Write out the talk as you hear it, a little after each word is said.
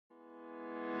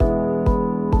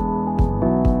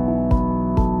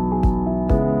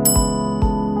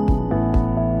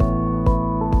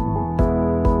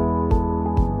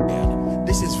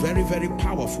very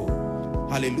powerful.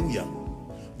 Hallelujah.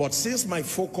 But since my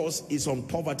focus is on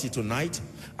poverty tonight,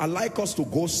 I'd like us to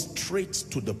go straight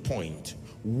to the point.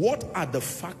 What are the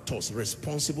factors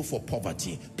responsible for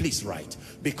poverty? Please write.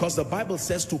 Because the Bible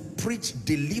says to preach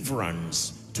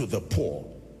deliverance to the poor.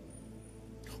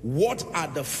 What are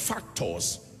the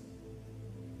factors?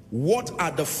 What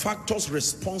are the factors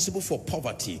responsible for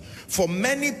poverty? For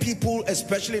many people,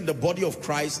 especially in the body of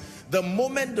Christ, the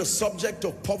moment the subject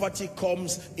of poverty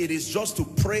comes, it is just to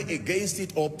pray against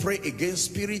it or pray against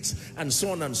spirits and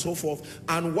so on and so forth.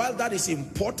 And while that is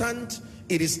important,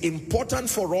 it is important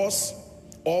for us,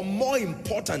 or more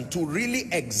important, to really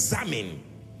examine.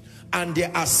 And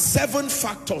there are 7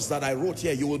 factors that I wrote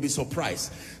here. You will be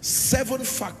surprised. 7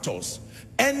 factors.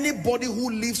 Anybody who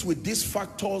lives with these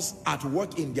factors at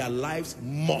work in their lives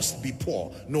must be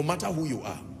poor, no matter who you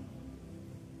are.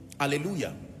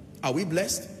 Hallelujah. Are we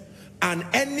blessed? And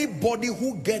anybody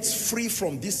who gets free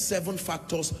from these 7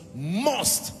 factors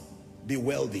must be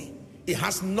wealthy. It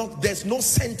has not, there's no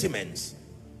sentiments.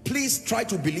 Please try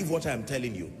to believe what I am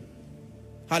telling you.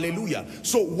 Hallelujah.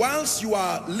 So whilst you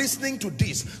are listening to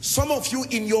this, some of you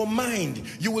in your mind,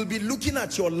 you will be looking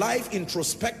at your life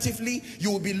introspectively.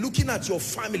 You will be looking at your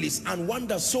families and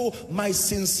wonder, so my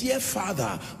sincere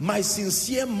father, my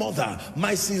sincere mother,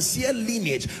 my sincere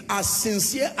lineage, as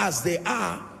sincere as they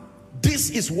are, this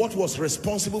is what was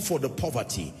responsible for the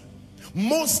poverty.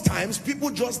 Most times people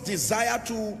just desire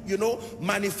to,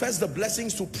 manifest the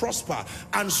blessings, to prosper,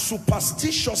 and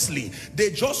superstitiously they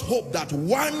just hope that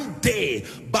one day,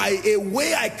 by a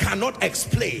way I cannot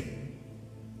explain,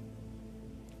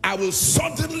 I will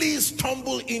suddenly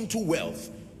stumble into wealth.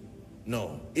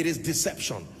 No, it is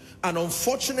deception. And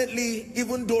unfortunately,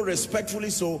 even though respectfully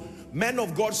so, men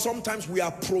of God, sometimes we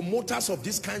are promoters of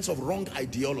these kinds of wrong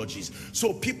ideologies.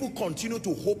 So people continue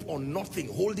to hope on nothing,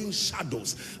 holding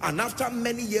shadows. And after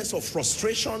many years of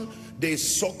frustration, they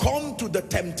succumb to the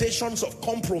temptations of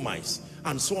compromise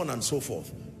and so on and so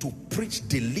forth, to preach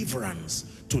deliverance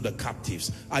to the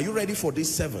captives. Are you ready for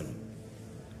these 7?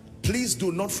 Please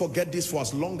do not forget this for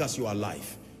as long as you are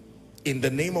alive. In the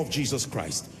name of Jesus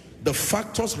Christ. The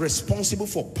factors responsible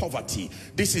for poverty.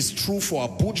 This is true for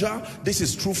Abuja, this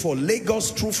is true for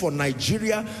Lagos, true for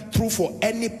Nigeria, true for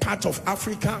any part of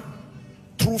Africa,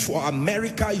 true for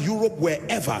America, Europe,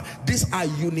 wherever. These are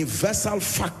universal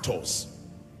factors.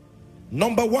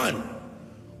 Number 1,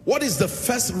 what is the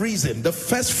first reason, the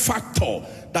first factor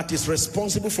that is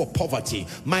responsible for poverty?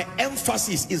 My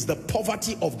emphasis is the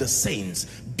poverty of the saints,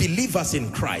 believers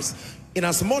in Christ. In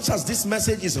as much as this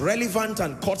message is relevant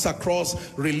and cuts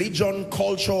across religion,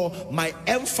 culture, my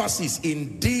emphasis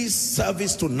in this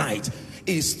service tonight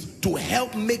is to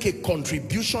help make a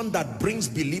contribution that brings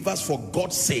believers, for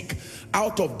God's sake,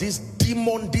 out of this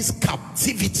demon, this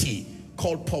captivity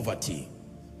called poverty.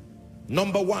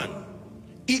 Number 1,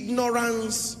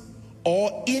 ignorance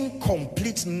or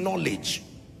incomplete knowledge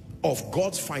of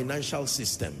God's financial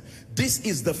system. This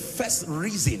is the first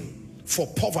reason for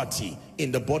poverty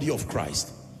in the body of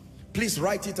Christ. Please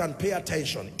write it and pay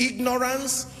attention.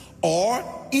 Ignorance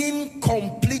or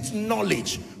incomplete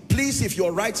knowledge. Please, if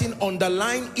you're writing,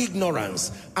 underline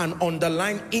ignorance and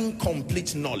underline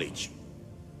incomplete knowledge.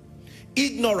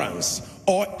 Ignorance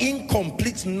or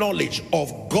incomplete knowledge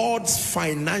of God's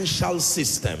financial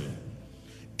system.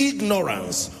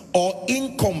 Ignorance or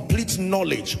incomplete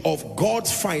knowledge of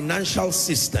God's financial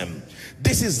system.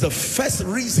 This is the first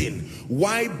reason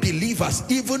why believers,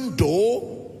 even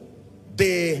though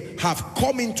they have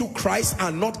come into Christ,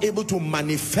 are not able to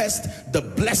manifest the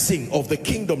blessing of the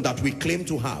kingdom that we claim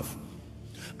to have.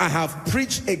 I have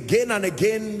preached again and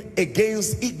again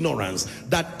against ignorance,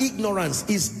 that ignorance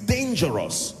is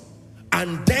dangerous.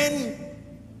 And then,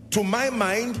 to my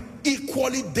mind,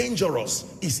 equally dangerous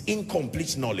is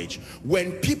incomplete knowledge.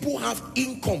 When people have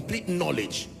incomplete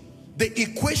knowledge, the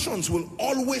equations will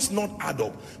always not add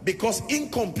up, because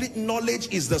incomplete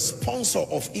knowledge is the sponsor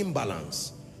of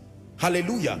imbalance.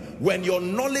 Hallelujah. When your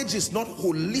knowledge is not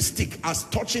holistic as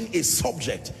touching a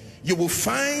subject, you will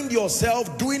find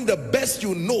yourself doing the best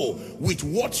you know with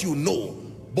what you know,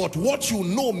 but what you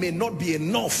know may not be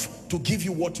enough to give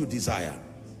you what you desire.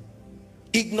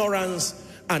 Ignorance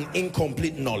and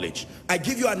incomplete knowledge. I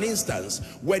give you an instance.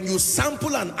 When you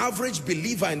sample an average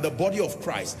believer in the body of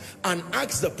Christ and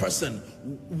ask the person,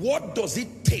 what does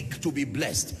it take to be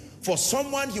blessed? For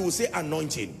someone, he will say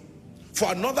anointing.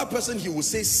 For another person, he will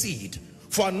say seed.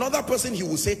 For another person, he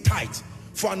will say tithe.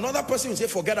 For another person, he will say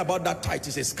forget about that tithe,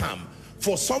 it's a scam.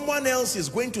 For someone else, is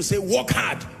going to say work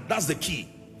hard. That's the key.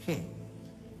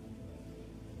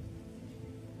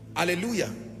 Hallelujah.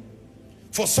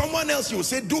 For someone else, you will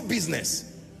say do business.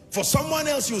 For someone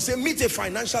else, you say, meet a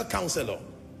financial counselor.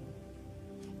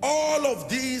 All of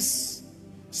these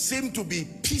seem to be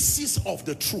pieces of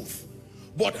the truth.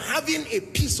 But having a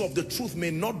piece of the truth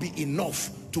may not be enough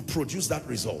to produce that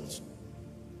result.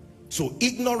 So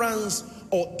ignorance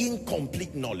or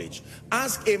incomplete knowledge.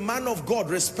 Ask a man of God,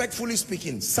 respectfully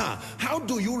speaking, sir, how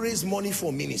do you raise money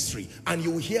for ministry? And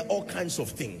you will hear all kinds of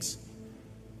things.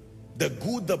 The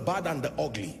good, the bad, and the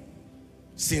ugly.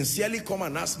 Sincerely come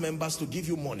and ask members to give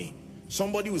you money.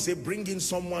 Somebody will say, bring in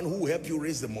someone who will help you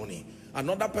raise the money.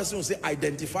 Another person will say,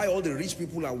 identify all the rich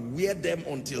people and wear them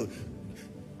until...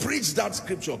 Preach that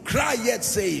scripture, cry yet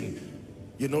saying,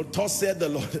 you know, thus said the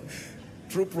Lord,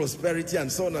 through prosperity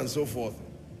and so on and so forth.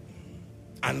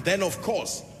 And then of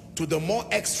course, to the more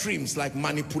extremes like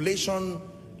manipulation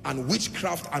and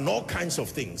witchcraft and all kinds of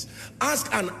things.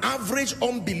 Ask an average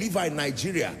unbeliever in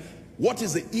Nigeria, what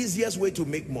is the easiest way to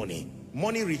make money?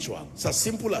 Money ritual. It's as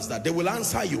simple as that. They will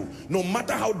answer you, no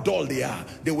matter how dull they are,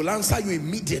 they will answer you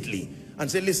immediately and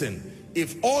say, listen,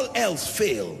 if all else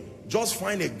fail, just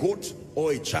find a goat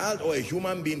or a child or a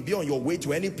human being, be on your way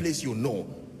to any place you know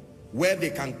where they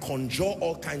can conjure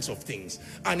all kinds of things.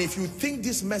 And if you think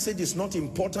this message is not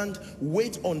important,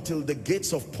 wait until the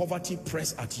gates of poverty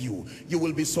press at you. You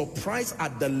will be surprised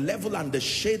at the level and the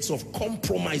shades of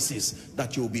compromises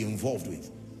that you'll be involved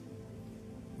with.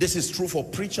 This is true for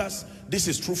preachers, this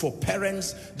is true for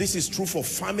parents, this is true for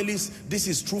families, this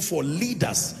is true for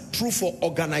leaders, true for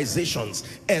organizations,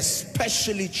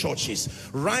 especially churches.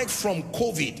 Right from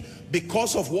COVID,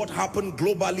 because of what happened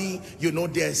globally, you know,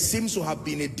 there seems to have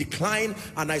been a decline,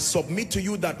 and I submit to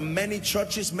you that many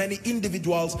churches, many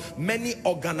individuals, many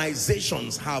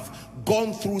organizations have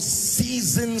gone through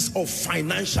seasons of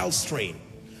financial strain,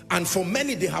 and for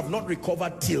many they have not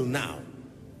recovered till now.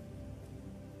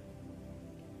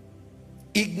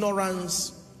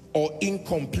 Ignorance or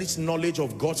incomplete knowledge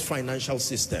of God's financial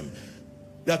system.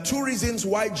 There are two reasons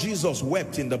why Jesus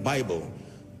wept in the Bible.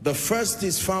 The first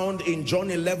is found in John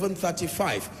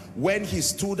 11:35. When he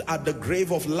stood at the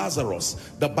grave of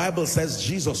Lazarus, the Bible says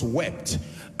Jesus wept.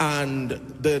 And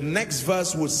the next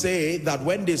verse would say that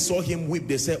when they saw him weep,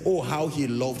 they said, oh, how he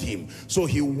loved him. So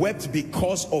he wept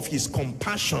because of his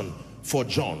compassion for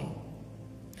John.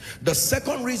 The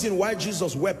second reason why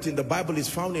Jesus wept in the Bible is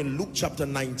found in Luke chapter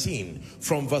 19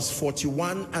 from verse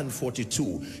 41 and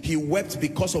 42. He wept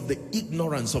because of the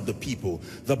ignorance of the people.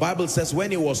 The Bible says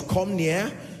when he was come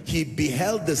near, he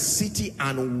beheld the city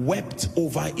and wept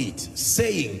over it,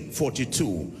 saying,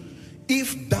 42,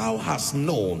 if thou hast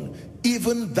known,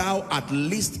 even thou at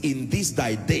least in this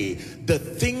thy day, the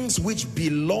things which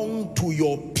belong to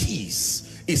your peace,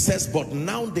 it says, but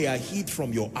now they are hid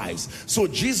from your eyes. So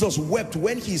Jesus wept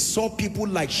when he saw people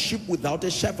like sheep without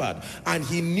a shepherd, and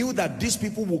he knew that these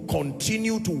people will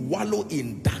continue to wallow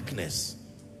in darkness.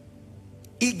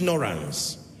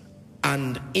 Ignorance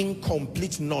and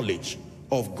incomplete knowledge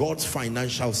of God's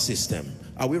financial system.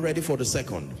 Are we ready for the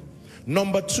second?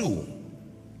 Number two,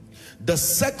 the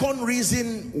second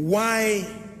reason why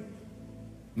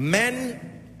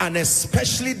men, and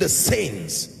especially the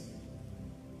saints,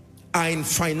 are in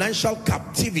financial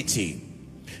captivity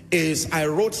is, I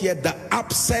wrote here, the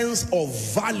absence of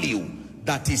value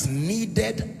that is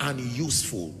needed and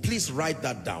useful. Please write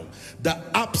that down. The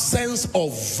absence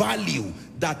of value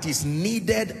that is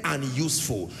needed and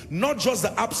useful. Not just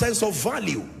the absence of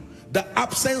value, the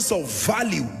absence of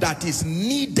value that is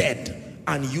needed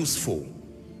and useful.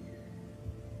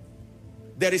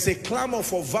 There is a clamor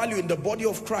for value in the body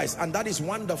of Christ, and that is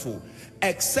wonderful,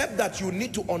 except that you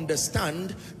need to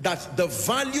understand that the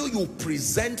value you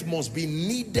present must be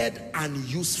needed and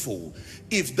useful.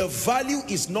 If the value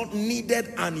is not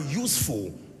needed and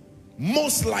useful,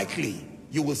 most likely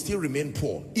you will still remain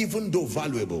poor, even though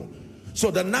valuable. So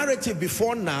the narrative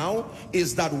before now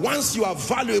is that once you are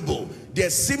valuable, there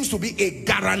seems to be a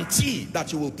guarantee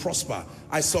that you will prosper.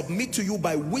 I submit to you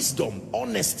by wisdom,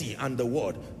 honesty, and the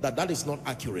word that that is not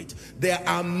accurate. There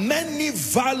are many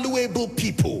valuable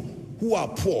people who are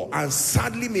poor and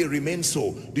sadly may remain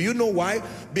so. Do you know why?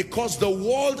 Because the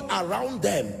world around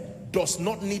them does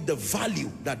not need the value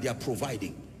that they are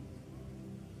providing.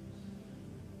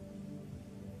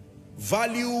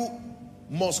 Value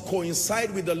must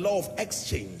coincide with the law of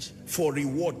exchange for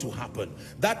reward to happen.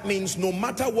 That means no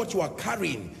matter what you are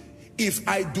carrying, if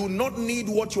I do not need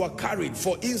what you are carrying,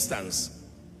 for instance,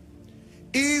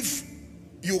 if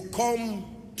you come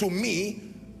to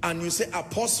me and you say,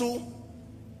 Apostle,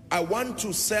 I want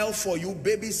to sell for you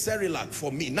baby Cerelac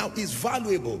for me. Now it's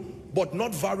valuable, but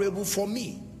not valuable for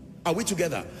me. Are we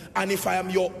together? And if I am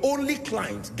your only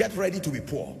client, get ready to be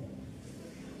poor.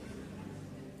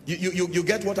 You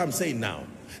get what I'm saying now?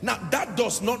 Now, that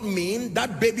does not mean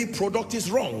that baby product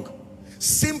is wrong.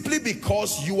 Simply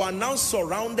because you are now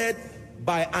surrounded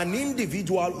by an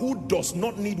individual who does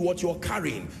not need what you're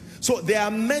carrying. So there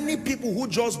are many people who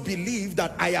just believe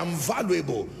that I am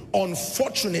valuable.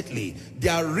 Unfortunately,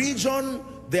 their region,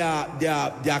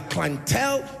 their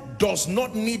clientele does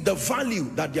not need the value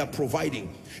that they are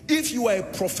providing. If you are a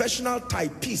professional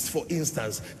typist, for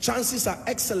instance, chances are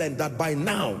excellent that by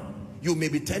now you may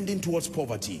be tending towards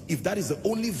poverty, if that is the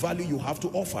only value you have to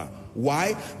offer.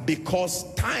 Why?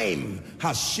 Because time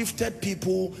has shifted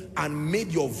people and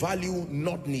made your value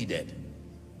not needed.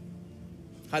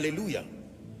 Hallelujah.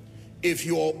 If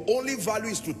your only value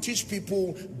is to teach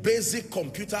people basic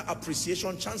computer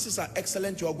appreciation, chances are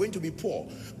excellent you are going to be poor.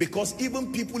 Because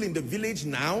even people in the village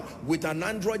now with an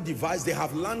Android device, they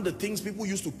have learned the things people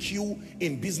used to queue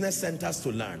in business centers to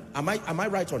learn. Am I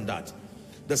right on that?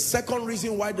 The second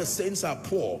reason why the saints are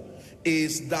poor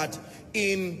is that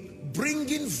in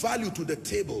bringing value to the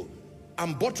table,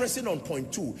 I'm buttressing on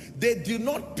point 2, they do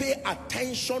not pay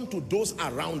attention to those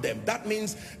around them. That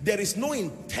means there is no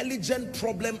intelligent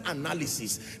problem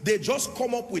analysis. They just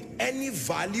come up with any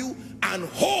value and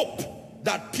hope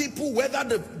that people,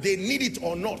 whether they need it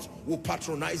or not, will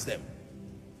patronize them.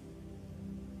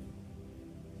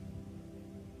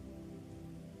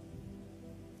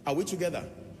 Are we together?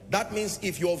 That means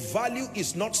if your value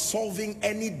is not solving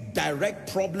any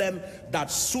direct problem that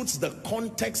suits the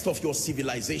context of your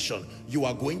civilization, you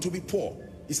are going to be poor.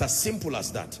 It's as simple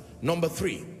as that. Number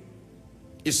 3,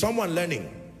 is someone learning?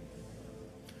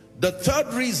 The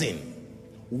third reason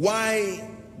why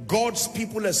God's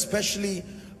people especially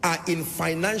are in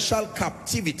financial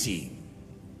captivity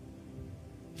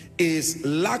is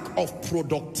lack of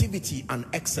productivity and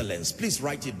excellence. Please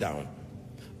write it down.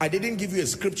 I didn't give you a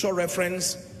scripture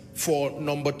reference for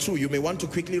number 2. You may want to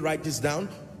quickly write this down.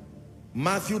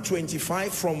 Matthew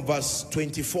 25 from verse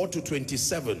 24 to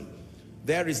 27.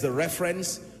 There is the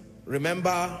reference.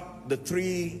 Remember the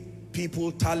 3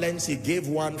 people, talents. He gave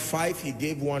one 5, he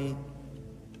gave one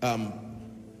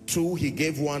 2, he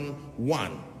gave one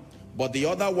 1. But the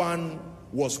other one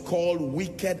was called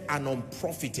wicked and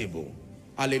unprofitable.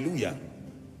 Hallelujah.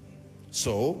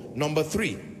 So number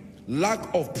 3,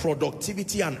 lack of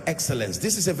productivity and excellence.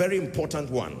 This is a very important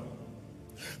one,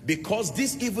 because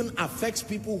this even affects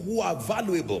people who are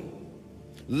valuable.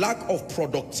 Lack of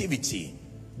productivity.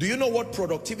 Do you know what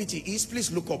productivity is?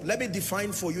 Please look up. Let me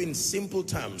define for you in simple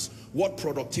terms what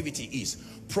productivity is.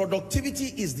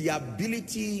 Productivity is the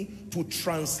ability to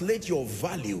translate your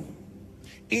value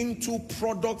into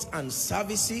products and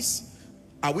services,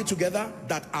 are we together,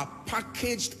 that are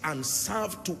packaged and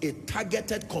served to a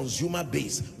targeted consumer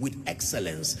base with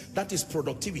excellence. That is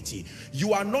productivity.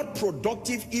 You are not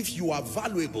productive if you are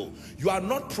valuable. You are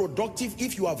not productive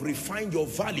if you have refined your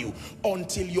value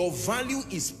until your value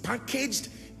is packaged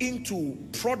into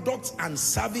products and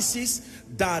services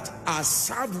that are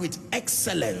served with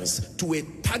excellence to a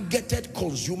targeted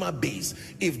consumer base.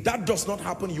 If that does not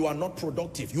happen, you are not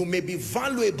productive. You may be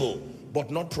valuable but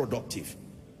not productive.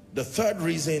 The third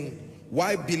reason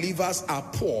why believers are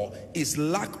poor is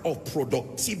lack of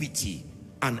productivity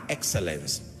and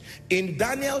excellence. In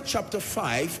Daniel chapter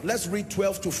 5, let's read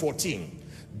 12 to 14.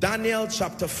 Daniel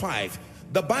chapter 5.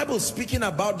 The Bible, speaking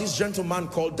about this gentleman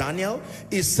called Daniel,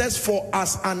 it says, for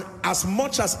as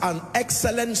much as an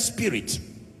excellent spirit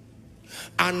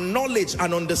and knowledge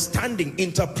and understanding,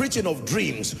 interpreting of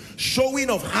dreams, showing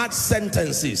of hard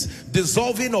sentences,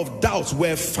 dissolving of doubts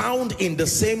were found in the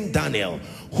same Daniel,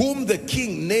 whom the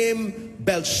king named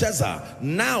Belshazzar.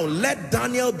 Now let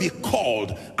Daniel be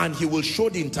called, and he will show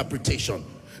the interpretation.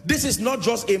 This is not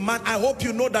just a man. I hope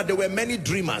you know that there were many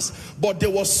dreamers, but there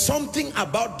was something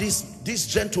about this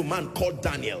gentleman called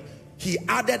Daniel. He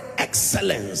added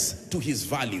excellence to his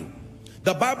value.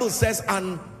 The Bible says,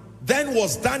 and then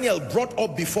was Daniel brought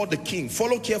up before the king.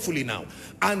 Follow carefully now.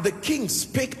 And the king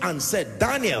spake and said,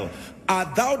 Daniel,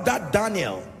 art thou that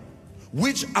Daniel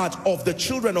which art of the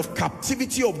children of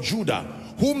captivity of Judah,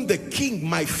 whom the king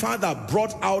my father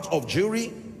brought out of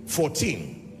Jewry?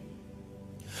 14.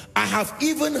 I have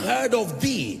even heard of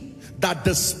thee, that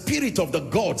the spirit of the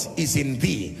gods is in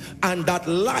thee, and that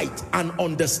light and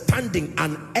understanding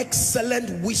and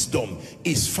excellent wisdom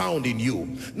is found in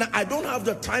you. Now, I don't have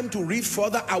the time to read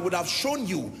further. I would have shown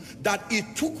you that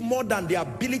it took more than the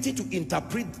ability to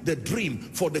interpret the dream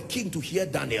for the king to hear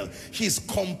Daniel. His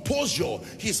composure,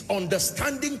 his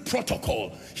understanding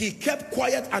protocol. He kept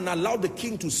quiet and allowed the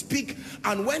king to speak.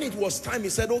 And when it was time, he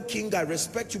said, oh king, I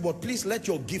respect you, but please let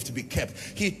your gift be kept.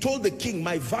 He told the king,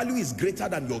 my value is greater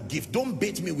than your gift. gift. Don't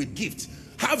bait me with gifts.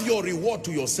 Have your reward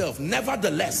to yourself.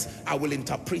 Nevertheless, I will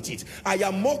interpret it. I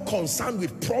am more concerned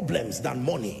with problems than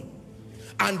money.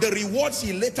 And the rewards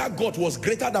he later got was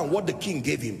greater than what the king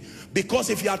gave him. Because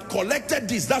if he had collected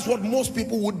this, that's what most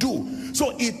people would do.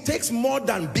 So it takes more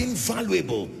than being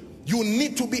valuable. You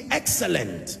need to be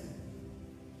excellent.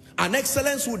 And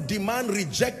excellence would demand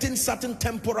rejecting certain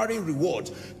temporary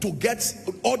rewards to get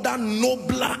other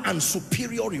nobler and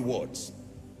superior rewards.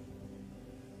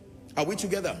 Are we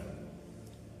together?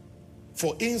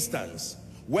 For instance,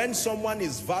 when someone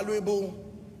is valuable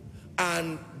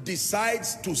and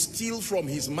decides to steal from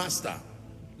his master,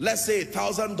 let's say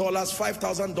 $1,000,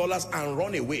 $5,000, and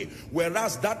run away,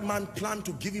 whereas that man planned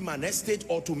to give him an estate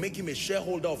or to make him a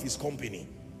shareholder of his company.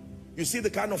 You see the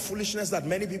kind of foolishness that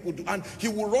many people do, and he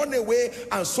will run away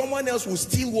and someone else will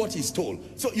steal what he stole.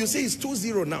 So you see, he's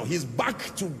 2-0 now. He's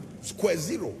back to square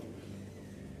zero,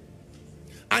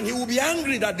 and he will be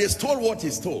angry that they stole what he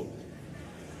stole.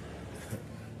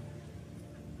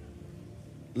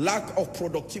 Lack of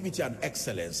productivity and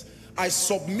excellence. I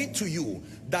submit to you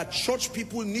that church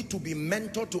people need to be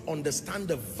mentored to understand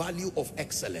the value of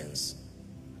excellence.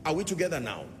 Are we together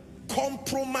now?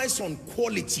 Compromise on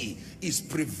quality is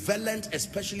prevalent,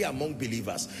 especially among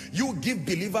believers. You give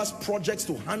believers projects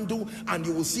to handle and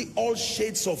you will see all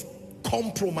shades of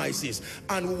compromises,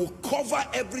 and we will cover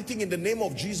everything in the name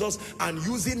of Jesus and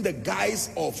using the guise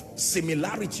of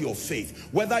similarity of faith.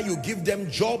 Whether you give them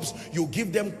jobs, you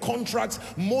give them contracts,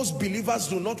 most believers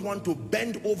do not want to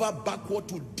bend over backward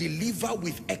to deliver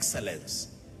with excellence.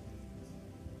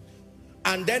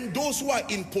 And then those who are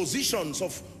in positions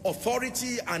of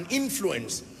authority and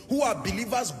influence, who are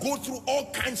believers, go through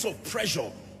all kinds of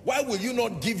pressure. Why will you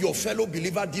not give your fellow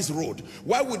believer this road?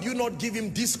 Why would you not give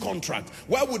him this contract?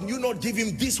 Why would you not give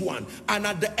him this one? And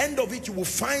at the end of it, you will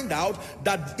find out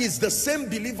that it's the same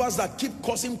believers that keep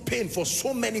causing pain for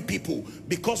so many people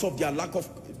because of their lack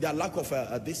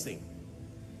of this thing.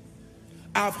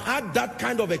 I've had that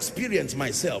kind of experience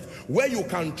myself, where you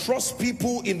can trust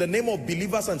people in the name of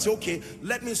believers and say, okay,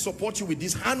 let me support you with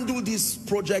this, handle this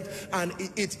project, and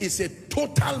it's a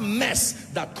total mess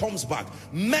that comes back.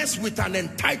 Mess with an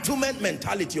entitlement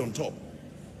mentality on top.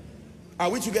 Are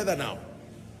we together now?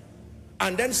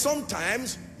 And then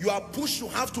sometimes you are pushed to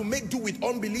have to make do with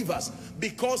unbelievers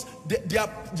because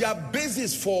their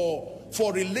basis for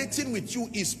relating with you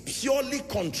is purely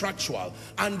contractual,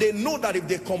 and they know that if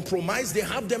they compromise, they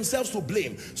have themselves to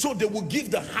blame. So they will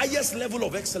give the highest level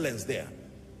of excellence there.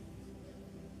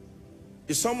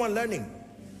 Is someone learning?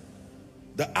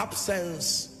 The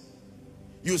absence.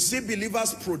 You see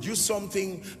believers produce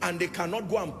something and they cannot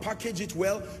go and package it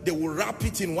well. They will wrap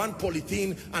it in one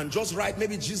polythene and just write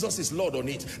maybe Jesus is Lord on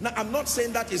it. Now, I'm not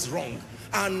saying that is wrong,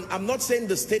 and I'm not saying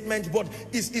the statement, but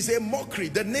it's a mockery.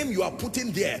 The name you are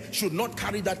putting there should not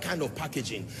carry that kind of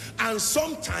packaging. And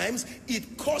sometimes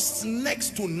it costs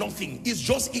next to nothing. It's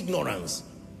just ignorance.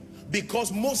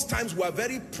 Because most times we are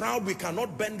very proud, we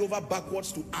cannot bend over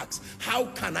backwards to ask, how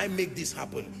can I make this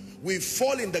happen? We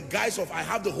fall in the guise of, I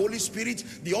have the Holy Spirit.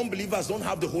 The unbelievers don't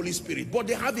have the Holy Spirit, but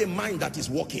they have a mind that is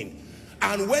working.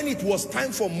 And when it was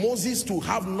time for Moses to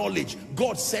have knowledge,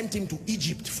 God sent him to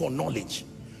Egypt for knowledge.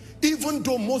 Even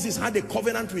though Moses had a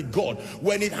covenant with God,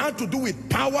 when it had to do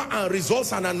with power and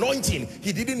results and anointing,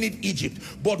 he didn't need Egypt.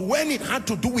 But when it had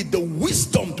to do with the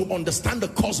wisdom to understand the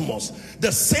cosmos,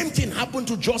 the same thing happened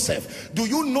to Joseph. Do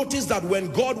you notice that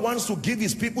when God wants to give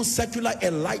his people secular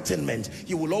enlightenment,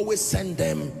 he will always send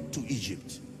them to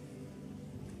Egypt?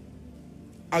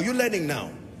 Are you learning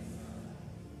now?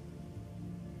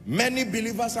 Many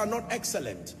believers are not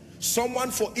excellent. Someone,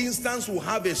 for instance, will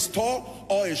have a store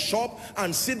or a shop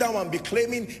and sit down and be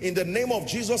claiming, in the name of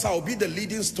Jesus, I will be the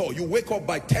leading store. You wake up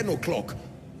by 10 o'clock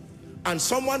and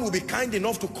someone will be kind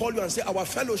enough to call you and say, our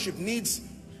fellowship needs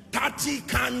 30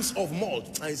 cans of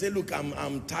malt. And you say, look,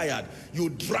 I'm tired. You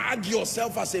drag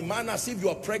yourself as a man as if you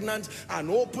are pregnant and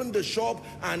open the shop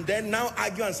and then now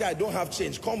argue and say, I don't have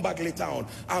change. Come back later on.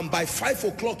 And by 5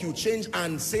 o'clock you change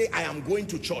and say, I am going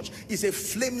to church. It's a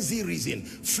flimsy reason,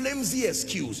 flimsy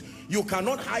excuse. You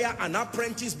cannot hire an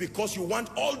apprentice because you want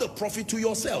all the profit to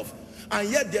yourself. And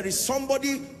yet there is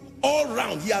somebody all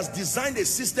round. He has designed a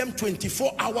system,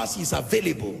 24 hours he's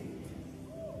available.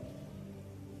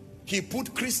 He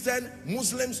put Christian,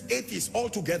 Muslims, atheists all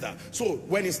together. So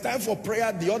when it's time for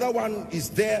prayer, the other one is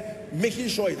there making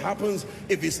sure it happens.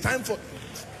 If it's time for...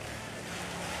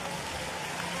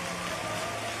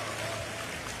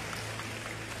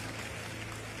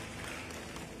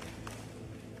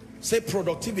 Say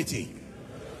productivity.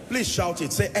 Please shout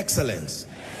it. Say excellence.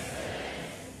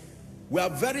 We are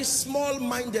very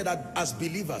small-minded as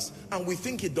believers, and we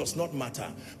think it does not matter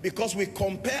because we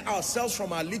compare ourselves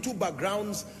from our little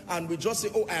backgrounds and we just say,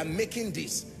 oh, I am making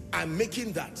this, I'm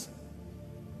making that.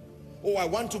 Oh, I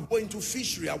want to go into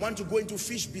fishery, I want to go into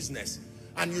fish business.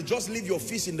 And you just leave your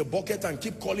fish in the bucket and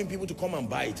keep calling people to come and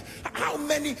buy it. How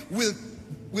many will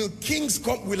kings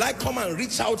come? Will I come and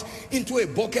reach out into a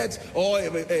bucket or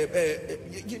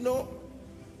you know?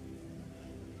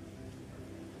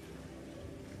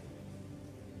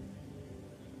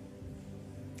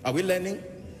 Are we learning?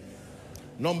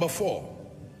 Number 4.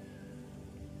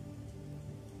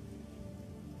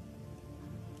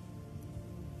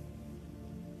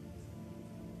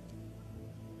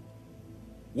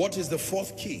 What is the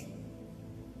 4th key?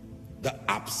 The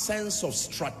absence of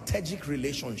strategic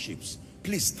relationships.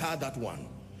 Please star that one.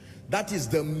 That is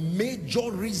the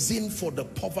major reason for the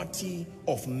poverty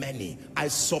of many. I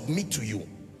submit to you.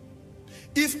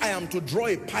 If I am to draw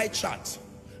a pie chart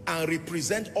and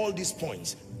represent all these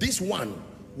points, this one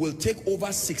will take over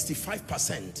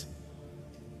 65%.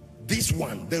 This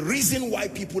one, the reason why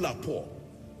people are poor.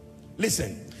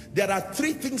 Listen, there are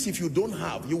 3 things if you don't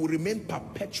have, you will remain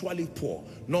perpetually poor.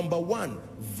 Number 1,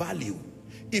 value.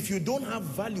 If you don't have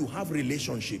value, have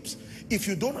relationships. If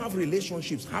you don't have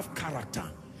relationships, have character.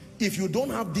 If you don't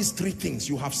have these 3 things,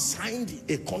 you have signed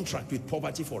a contract with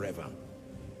poverty forever.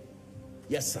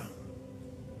 Yes, sir.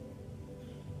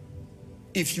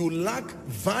 If you lack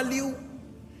value,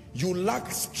 you lack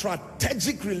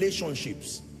strategic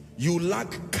relationships, you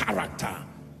lack character,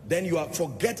 then you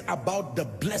forget about the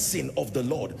blessing of the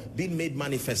Lord being made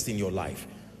manifest in your life.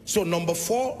 So number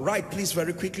 4, write please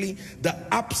very quickly, the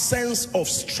absence of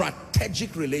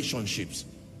strategic relationships.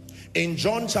 In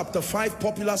John chapter 5,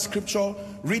 popular scripture,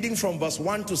 reading from verse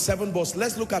 1 to 7, but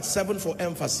let's look at 7 for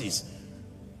emphasis.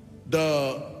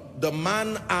 The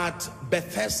man at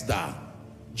Bethesda,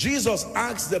 Jesus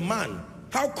asked the man,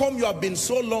 how come you have been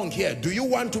so long here? Do you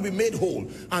want to be made whole?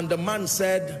 And the man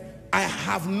said, I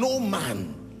have no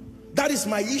man. That is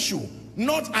my issue.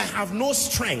 Not I have no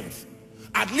strength.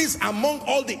 At least among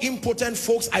all the impotent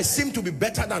folks, I seem to be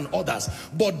better than others.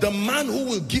 But the man who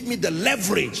will give me the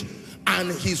leverage,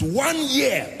 and his 1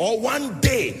 year or 1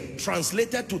 day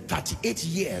translated to 38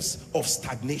 years of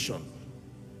stagnation.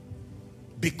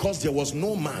 Because there was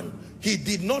no man. He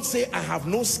did not say, I have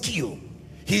no skill.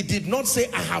 He did not say,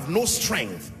 I have no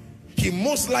strength. He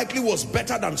most likely was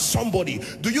better than somebody.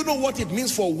 Do you know what it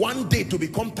means for 1 day to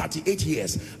become 38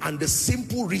 years? And the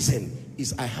simple reason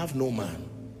is, I have no man.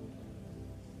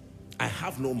 I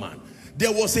have no man.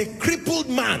 There was a crippled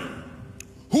man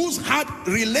who's had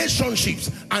relationships,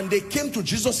 and they came to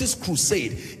Jesus's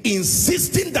crusade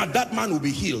insisting that that man will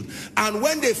be healed. And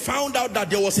when they found out that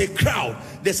there was a crowd,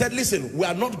 they said, listen, we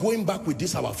are not going back with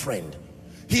this our friend.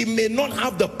 He may not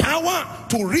have the power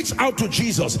to reach out to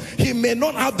Jesus. He may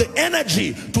not have the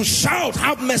energy to shout,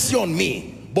 have mercy on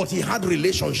me. But he had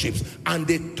relationships, and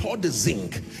they tore the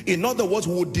zinc. In other words,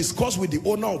 we would discuss with the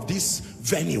owner of this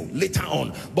venue later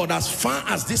on. But as far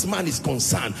as this man is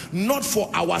concerned, not for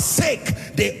our sake,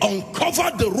 they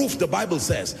uncovered the roof, the Bible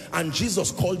says. And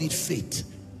Jesus called it faith.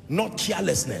 Not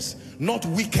carelessness, not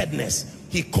wickedness.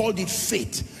 He called it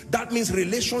faith. That means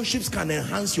relationships can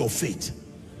enhance your faith.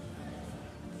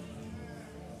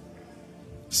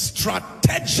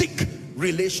 Strategic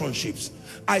relationships.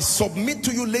 I submit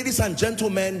to you, ladies and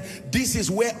gentlemen, this is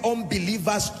where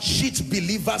unbelievers cheat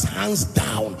believers hands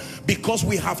down, because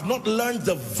we have not learned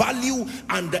the value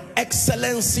and the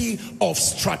excellency of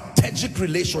strategic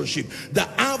relationship. The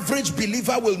average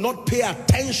believer will not pay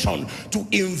attention to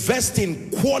invest in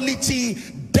quality,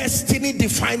 destiny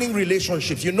defining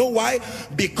relationships. You know why?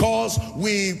 Because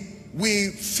we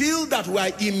feel that we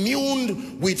are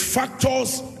immune with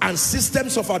factors and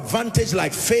systems of advantage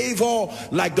like favor,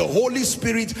 like the Holy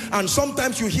Spirit. And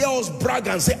sometimes you hear us brag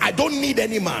and say, I don't need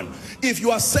any man. If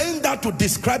you are saying that to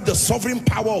describe the sovereign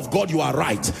power of God, you are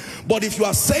right. But if you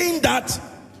are saying that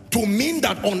to mean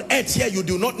that on earth here you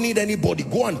do not need anybody,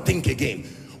 go and think again.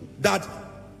 That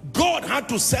God had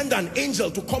to send an angel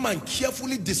to come and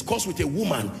carefully discuss with a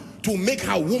woman to make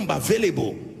her womb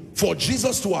available for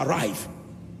Jesus to arrive.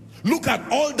 Look at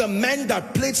all the men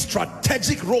that played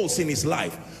strategic roles in his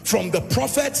life. From the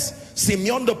prophets,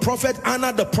 Simeon the prophet,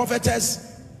 Anna the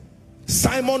prophetess,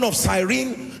 Simon of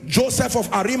Cyrene, Joseph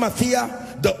of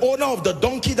Arimathea, the owner of the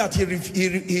donkey that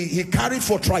he carried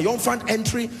for triumphant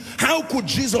entry. How could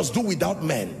Jesus do without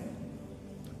men?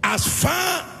 As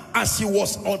far as he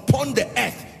was upon the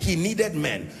earth, he needed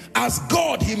men. As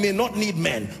God, he may not need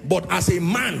men, but as a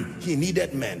man, he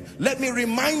needed men. Let me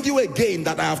remind you again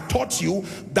that I have taught you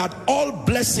that all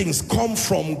blessings come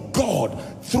from God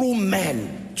through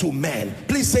men. to men.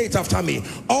 Please say it after me.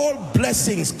 All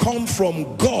blessings come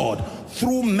from God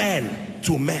through men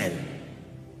to men.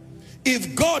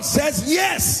 If God says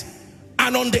yes,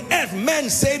 and on the earth men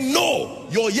say no,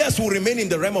 your yes will remain in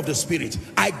the realm of the spirit.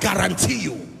 I guarantee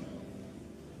you.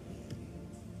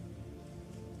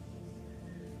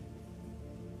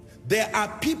 There are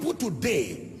people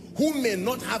today who may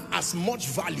not have as much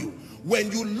value.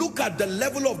 When you look at the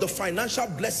level of the financial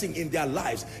blessing in their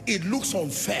lives, it looks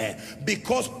unfair,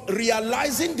 because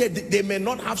realizing that they may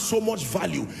not have so much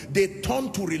value, they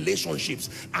turn to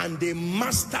relationships and they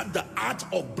master the art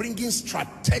of bringing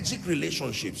strategic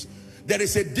relationships. There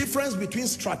is a difference between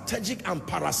strategic and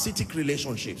parasitic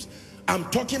relationships. I'm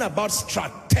talking about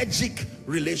strategic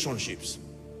relationships.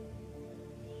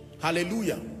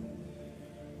 Hallelujah.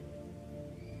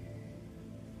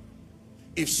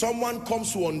 If someone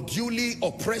comes to unduly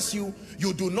oppress you,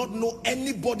 you do not know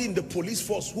anybody in the police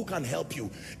force who can help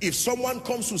you. If someone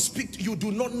comes to speak to you, you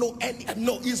do not know any.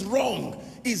 No, it's wrong.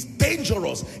 It's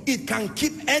dangerous. It can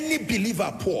keep any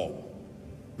believer poor.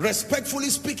 Respectfully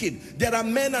speaking, there are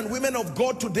men and women of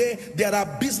God today, there are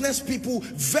business people,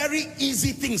 very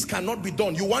easy things cannot be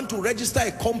done. You want to register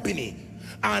a company,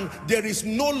 and there is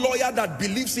no lawyer that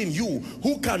believes in you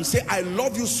who can say, I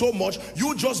love you so much,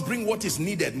 you just bring what is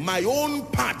needed. My own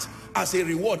part as a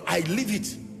reward, I leave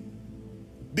it.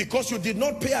 Because you did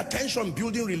not pay attention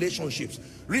building relationships.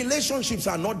 Relationships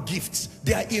are not gifts,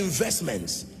 they are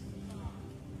investments.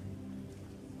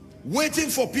 Waiting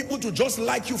for people to just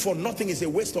like you for nothing is a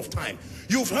waste of time.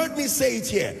 You've heard me say it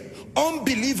here.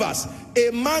 Unbelievers, a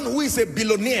man who is a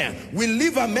billionaire will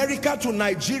leave America to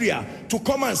Nigeria to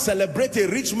come and celebrate a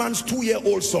rich man's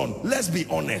 2-year-old son. Let's be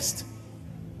honest.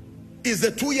 Is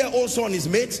the 2-year-old son his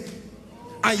mate?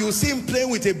 And you see him playing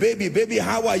with a baby. Baby,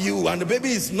 how are you? And the baby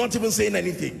is not even saying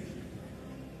anything.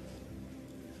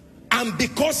 And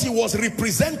because he was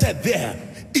represented there,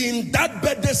 in that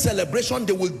birthday celebration,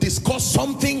 they will discuss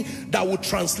something that will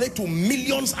translate to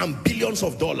millions and billions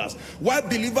of dollars. While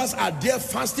believers are there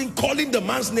fasting, calling the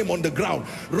man's name on the ground,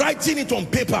 writing it on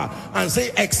paper and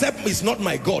say, except it's not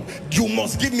my God, you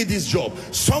must give me this job.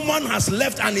 Someone has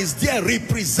left and is there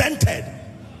represented.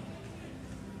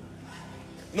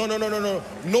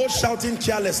 No shouting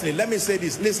carelessly. Let me say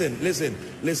this.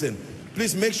 Listen.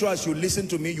 Please make sure as you listen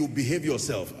to me, you behave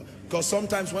yourself. Because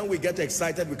sometimes when we get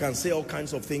excited, we can say all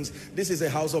kinds of things. This is a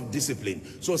house of discipline.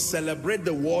 So celebrate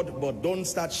the word, but don't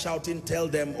start shouting, tell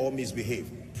them, or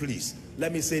misbehave. Please,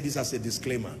 let me say this as a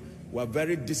disclaimer. We are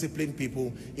very disciplined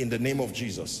people in the name of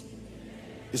Jesus.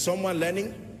 Is someone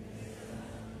learning?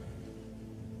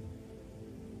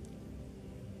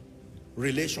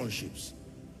 Relationships.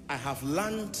 I have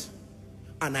learned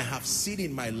and I have seen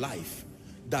in my life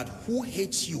that who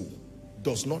hates you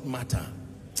does not matter.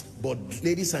 But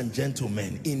ladies and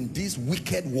gentlemen, in this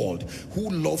wicked world,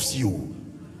 who loves you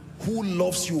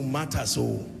matters.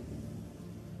 Oh,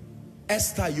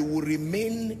 Esther, you will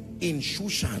remain in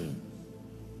Shushan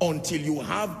until you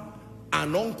have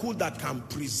an uncle that can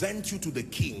present you to the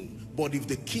king. But if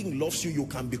the king loves you, you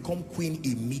can become queen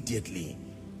immediately.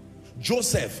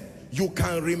 Joseph, you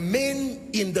can remain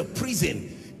in the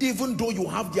prison even though you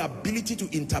have the ability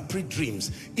to interpret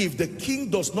dreams. If the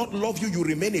king does not love you, you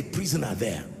remain a prisoner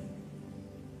there.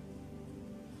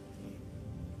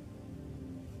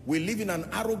 We live in an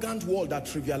arrogant world that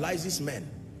trivializes men.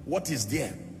 What is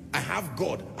there? I have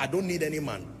God, I don't need any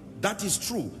man. That is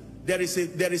true. There is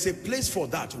a place for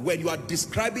that when you are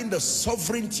describing the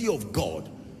sovereignty of God.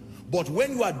 But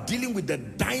when you are dealing with the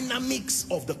dynamics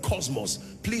of the cosmos,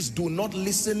 please do not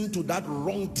listen to that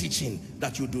wrong teaching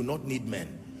that you do not need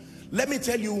men. Let me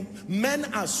tell you, men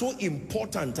are so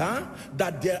important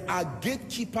that there are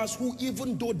gatekeepers who,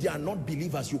 even though they are not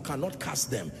believers, you cannot cast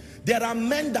them. There are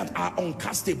men that are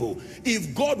uncastable.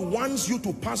 If God wants you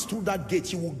to pass through that gate,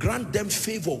 he will grant them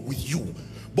favor with you.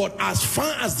 But as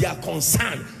far as they are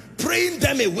concerned, praying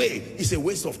them away is a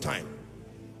waste of time.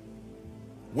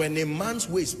 When a man's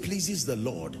ways pleases the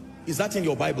Lord, is that in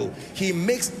your Bible? He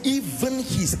makes even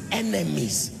his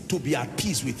enemies to be at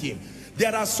peace with him.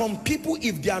 There are some people,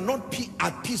 if they are not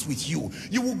at peace with you,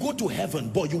 you will go to heaven,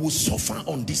 but you will suffer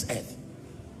on this earth.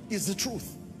 It's the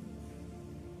truth.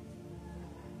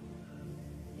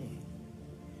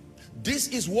 This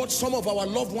is what some of our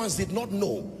loved ones did not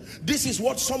know. This is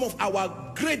what some of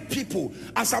our great people,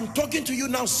 as I'm talking to you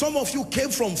now, some of you came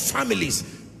from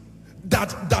families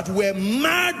that were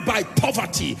marred by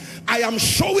poverty. I am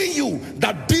showing you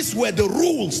that these were the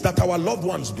rules that our loved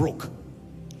ones broke.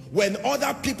 When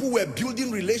other people were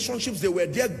building relationships, they were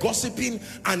there gossiping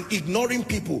and ignoring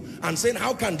people and saying,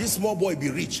 how can this small boy be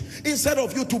rich? Instead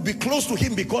of you to be close to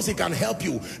him because he can help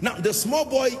you. Now, the small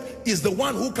boy is the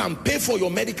one who can pay for your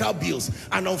medical bills.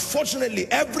 And unfortunately,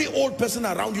 every old person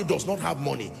around you does not have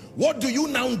money. What do you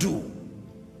now do?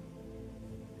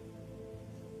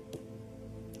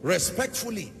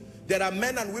 Respectfully, there are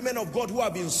men and women of God who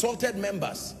have insulted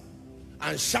members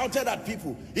and shouted at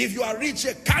people, if you are rich,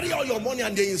 carry all your money,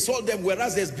 and they insult them,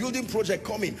 whereas there's building project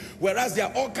coming, whereas there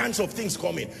are all kinds of things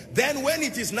coming. Then when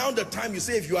it is now the time, you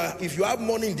say, if you have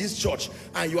money in this church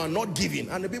and you are not giving,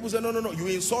 and the people say, no, you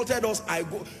insulted us, I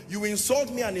go. You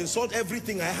insult me and insult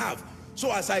everything I have.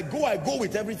 So as I go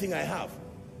with everything I have.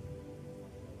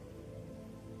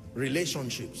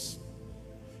 Relationships.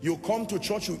 You come to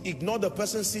church, you ignore the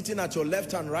person sitting at your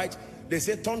left and right. They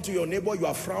say, turn to your neighbor, you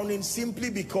are frowning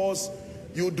simply because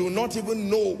you do not even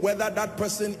know whether that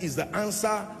person is the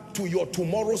answer to your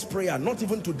tomorrow's prayer, not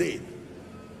even today.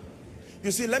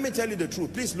 You see, let me tell you the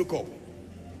truth. Please look up.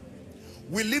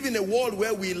 We live in a world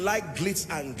where we like glitz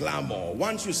and glamour.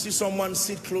 Once you see someone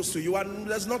sit close to you, and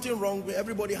there's nothing wrong,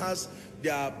 everybody has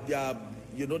their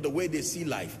you know, the way they see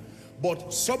life.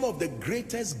 But some of the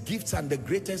greatest gifts and the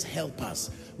greatest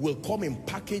helpers will come in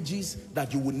packages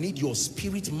that you will need your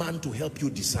spirit man to help you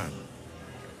discern.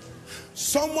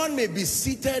 Someone may be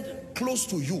seated close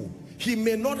to you. He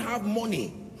may not have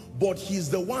money, but he's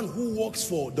the one who works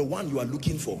for the one you are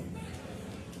looking for.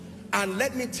 And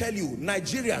let me tell you,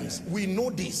 Nigerians, we know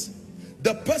this.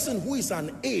 The person who is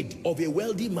an aide of a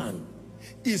wealthy man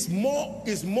is more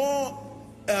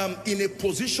in a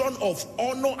position of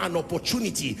honor and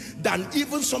opportunity than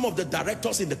even some of the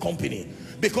directors in the company,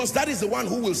 because that is the one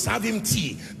who will serve him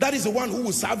tea, that is the one who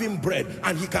will serve him bread,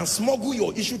 and he can smuggle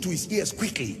your issue to his ears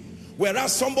quickly.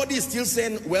 Whereas somebody is still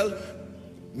saying, well,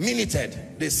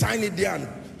 minuted, they sign it there and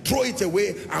throw it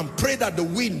away and pray that the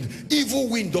wind, evil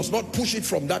wind, does not push it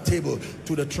from that table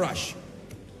to the trash.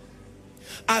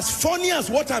 As funny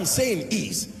as what I'm saying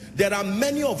is, there are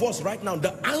many of us right now,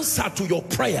 the answer to your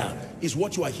prayer is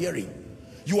what you are hearing.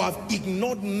 You have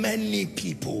ignored many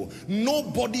people.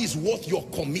 Nobody is worth your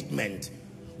commitment.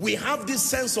 We have this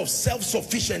sense of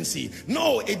self-sufficiency.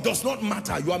 No, it does not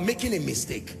matter. You are making a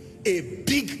mistake. A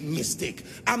big mistake.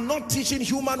 I'm not teaching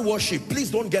human worship.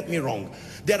 Please don't get me wrong.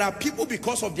 There are people,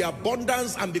 because of their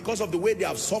abundance and because of the way they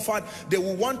have suffered, they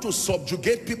will want to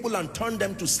subjugate people and turn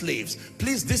them to slaves.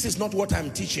 Please, this is not what I'm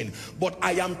teaching. But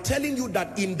I am telling you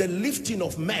that in the lifting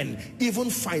of men, even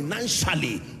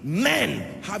financially,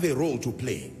 men have a role to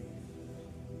play.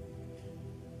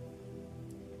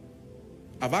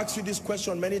 I've asked you this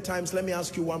question many times. Let me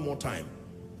ask you one more time.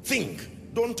 Think,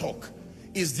 don't talk.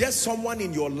 Is there someone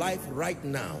in your life right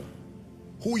now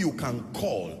who you can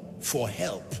call for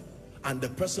help and the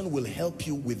person will help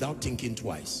you without thinking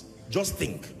twice? Just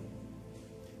think.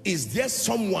 Is there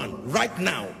someone right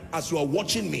now, as you are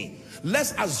watching me,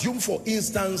 let's assume for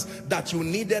instance that you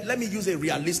needed, let me use a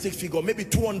realistic figure, maybe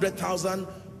 200,000,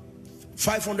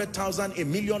 500,000, a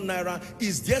million naira.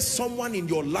 Is there someone in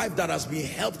your life that has been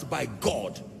helped by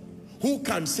God who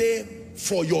can say,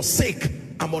 for your sake,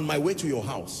 I'm on my way to your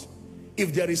house?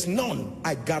 If there is none,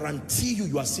 I guarantee you,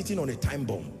 you are sitting on a time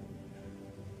bomb.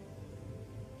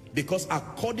 Because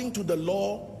according to the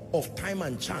law of time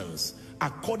and chance,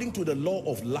 according to the law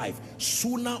of life,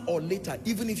 sooner or later,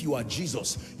 even if you are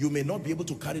Jesus, you may not be able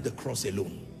to carry the cross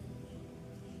alone.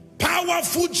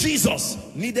 Powerful Jesus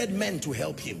needed men to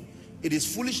help him. It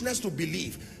is foolishness to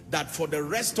believe that for the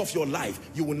rest of your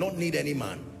life, you will not need any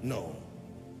man. No.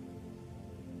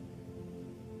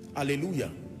 Hallelujah.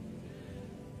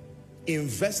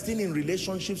 Investing in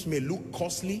relationships may look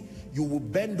costly. You will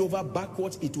bend over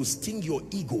backwards. It will sting your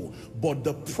ego. But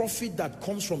the profit that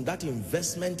comes from that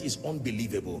investment is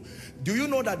unbelievable. Do you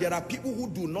know that there are people who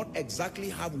do not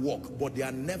exactly have work, but they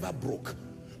are never broke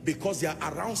because they are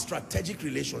around strategic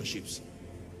relationships?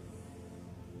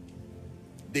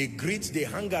 They greet, they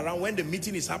hang around. When the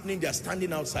meeting is happening, they are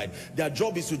standing outside. Their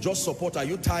job is to just support. Are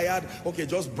you tired? Okay,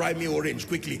 just bribe me orange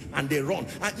quickly. And they run.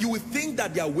 And you will think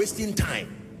that they are wasting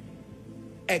time.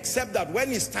 Except that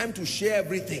when it's time to share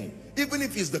everything, even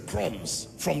if it's the crumbs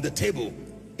from the table,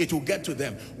 it will get to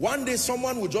them. One day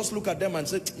someone will just look at them and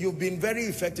say, you've been very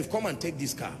effective, come and take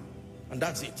this car. And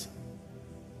that's it.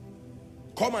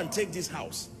 Come and take this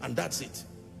house. And that's it.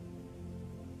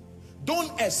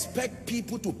 Don't expect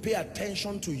people to pay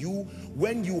attention to you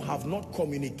when you have not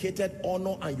communicated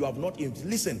honor and you have not...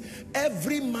 Listen,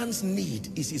 every man's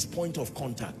need is his point of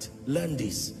contact. Learn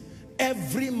this.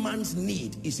 Every man's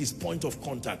need is his point of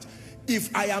contact.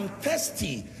 If I am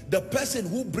thirsty, the person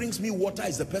who brings me water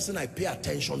is the person I pay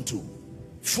attention to.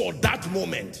 for that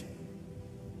moment.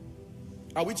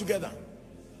 Are we together?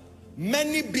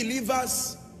 Many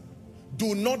believers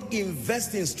do not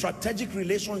invest in strategic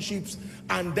relationships,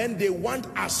 and then they want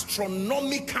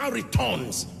astronomical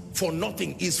returns for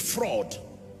nothing. Is fraud.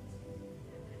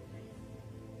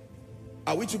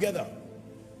 Are we together?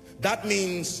 That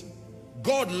means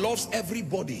God loves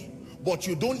everybody, but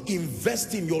you don't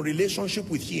invest in your relationship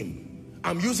with him.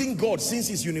 I'm using God since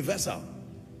he's universal.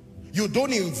 You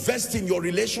don't invest in your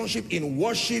relationship in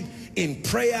worship, in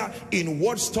prayer, in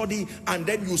word study, and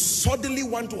then you suddenly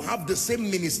want to have the same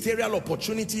ministerial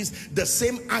opportunities, the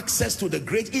same access to the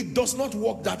great. It does not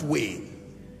work that way.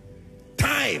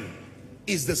 Time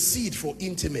is the seed for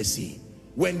intimacy.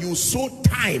 When you sow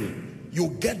time, you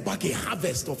get back a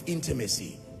harvest of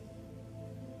intimacy.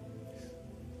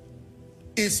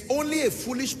 It's only a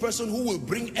foolish person who will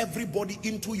bring everybody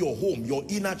into your home, your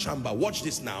inner chamber. Watch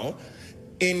this now.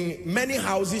 In many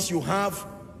houses you have,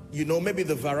 you know, maybe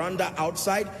the veranda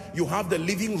outside, you have the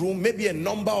living room, maybe a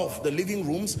number of the living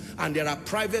rooms, and there are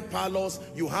private parlors,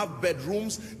 you have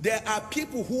bedrooms. There are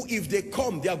people who, if they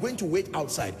come, they are going to wait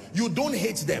outside. You don't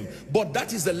hate them, but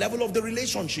that is the level of the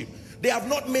relationship. They have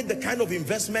not made the kind of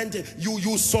investment.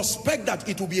 You suspect that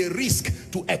it will be a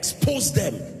risk to expose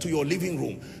them to your living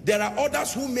room. There are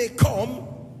others who may come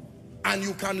and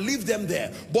you can leave them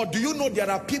there. But do you know there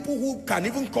are people who can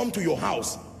even come to your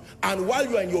house, and while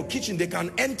you are in your kitchen, they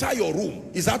can enter your room,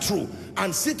 is that true,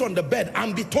 and sit on the bed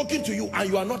and be talking to you, and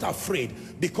you are not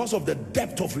afraid because of the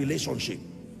depth of relationship.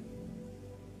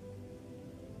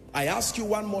 I ask you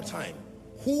one more time,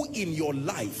 who in your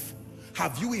life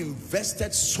have you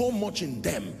invested so much in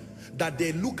them that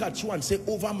they look at you and say,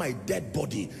 over my dead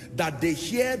body, that they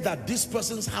hear that this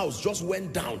person's house just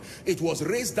went down, it was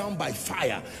raised down by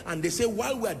fire, and they say,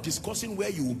 while we are discussing where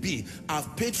you will be,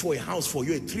 I've paid for a house for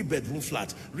you, a 3-bedroom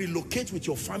flat, relocate with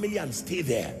your family and stay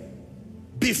there.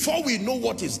 Before we know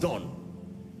what is done,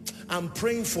 I'm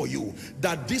praying for you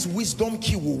that this wisdom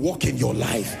key will work in your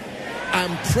life.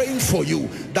 I'm praying for you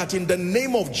that in the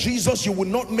name of Jesus, you will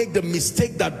not make the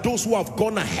mistake that those who have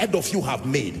gone ahead of you have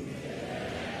made.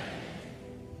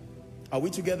 Are we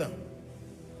together?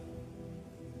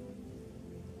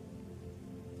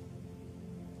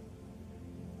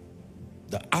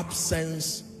 The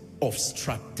absence of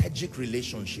strategic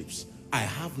relationships. I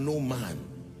have no man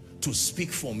to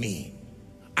speak for me.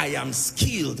 I am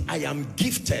skilled. I am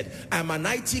gifted. I'm an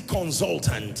IT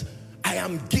consultant. I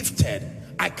am gifted.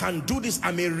 I can do this.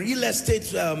 I'm a real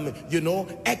estate,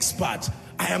 expert.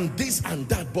 I am this and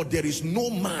that, but there is no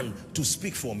man to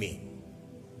speak for me.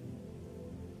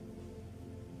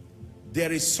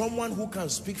 There is someone who can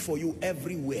speak for you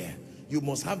everywhere. You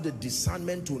must have the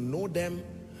discernment to know them,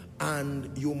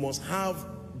 and you must have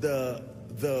the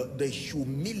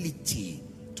humility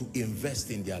to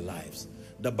invest in their lives.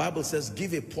 The Bible says,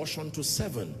 give a portion to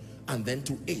 7 and then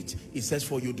to 8. It says,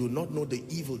 for you do not know the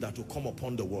evil that will come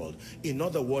upon the world. In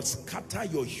other words, scatter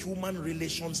your human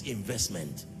relations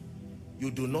investment.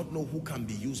 You do not know who can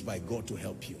be used by God to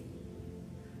help you.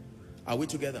 Are we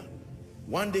together?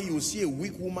 One day you will see a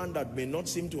weak woman that may not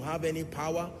seem to have any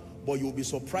power, but you'll be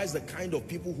surprised the kind of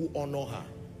people who honor her.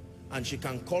 And she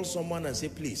can call someone and say,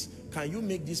 please, can you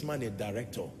make this man a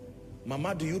director?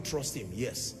 Mama, do you trust him?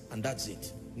 Yes. And that's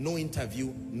it. No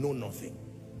interview, no nothing.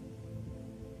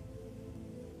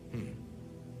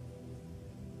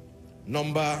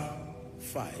 Number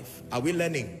 5. Are we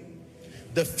learning?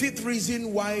 The 5th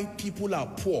reason why people are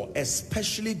poor,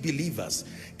 especially believers,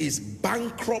 is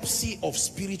bankruptcy of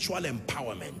spiritual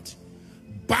empowerment.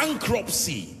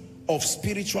 Bankruptcy of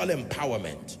spiritual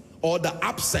empowerment, or the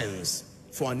absence,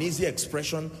 for an easy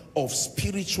expression, of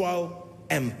spiritual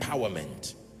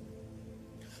empowerment.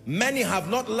 Many have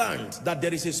not learned that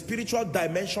there is a spiritual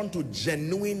dimension to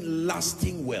genuine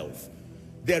lasting wealth.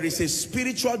 There is a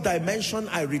spiritual dimension,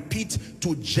 I repeat,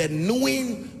 to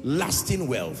genuine lasting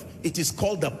wealth. It is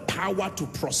called the power to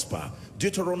prosper.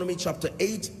 Deuteronomy chapter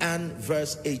 8 and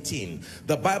verse 18.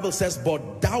 The Bible says,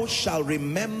 but thou shalt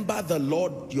remember the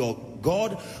Lord your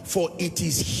God, for it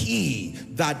is he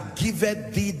that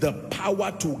giveth thee the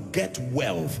power to get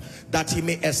wealth, that he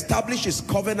may establish his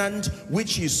covenant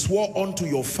which he swore unto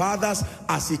your fathers,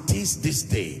 as it is this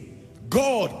day.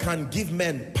 God can give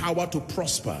men power to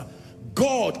prosper.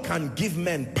 God can give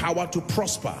men power to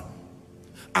prosper.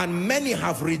 And many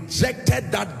have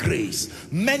rejected that grace.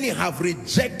 Many have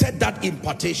rejected that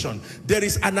impartation. There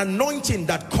is an anointing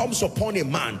that comes upon a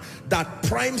man that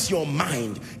primes your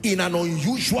mind in an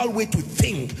unusual way to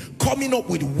think, coming up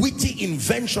with witty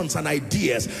inventions and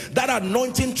ideas. That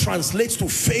anointing translates to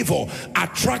favor,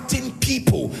 attracting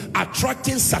people,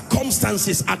 attracting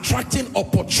circumstances, attracting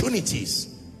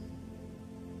opportunities.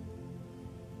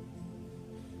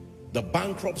 The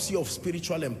bankruptcy of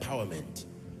spiritual empowerment.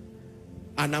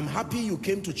 And I'm happy you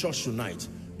came to church tonight,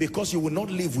 because you will not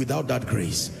live without that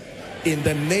grace. In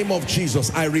the name of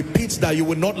Jesus, I repeat that you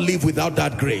will not live without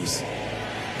that grace.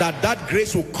 That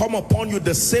grace will come upon you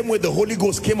the same way the Holy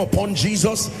Ghost came upon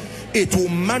Jesus. It will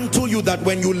mantle you, that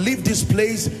when you leave this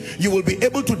place, you will be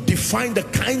able to define the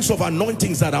kinds of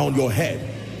anointings that are on your head.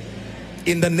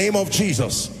 In the name of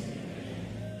Jesus.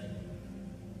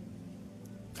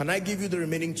 Can I give you the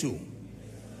remaining two?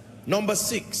 Number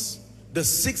 6. The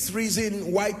 6th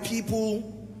reason why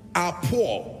people are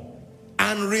poor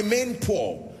and remain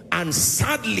poor, and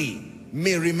sadly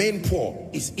may remain poor,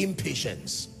 is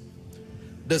impatience.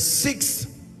 The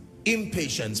 6th,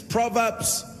 impatience.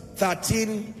 Proverbs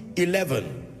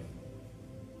 13:11.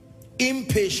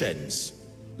 Impatience.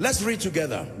 Let's read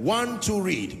together. 1, 2,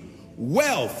 read.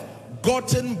 Wealth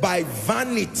gotten by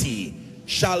vanity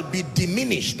shall be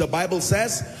diminished, the Bible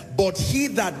says, but he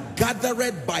that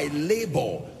gathereth by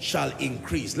labor shall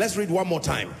increase. Let's read one more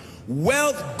time.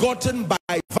 Wealth gotten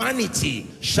by vanity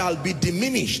shall be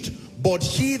diminished, but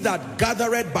he that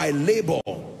gathereth by labor.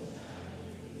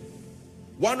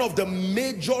 One of the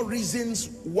major reasons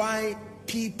why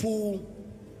people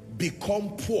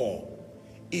become poor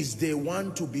is they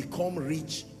want to become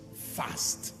rich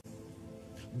fast.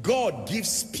 God gives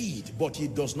speed, but he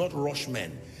does not rush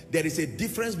men. There is a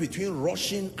difference between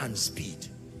rushing and speed.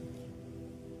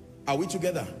 Are we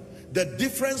together? The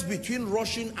difference between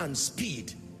rushing and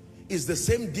speed is the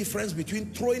same difference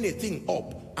between throwing a thing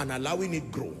up and allowing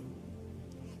it grow.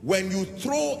 When you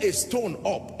throw a stone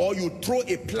up or you throw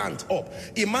a plant up,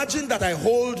 imagine that I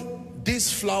hold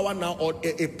this flower now, or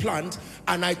a plant,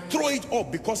 and I throw it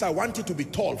up because I want it to be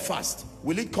tall fast.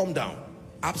 Will it come down?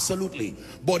 Absolutely.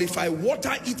 But if I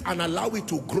water it and allow it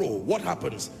to grow, what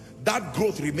happens? That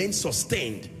growth remains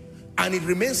sustained, and it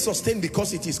remains sustained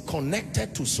because it is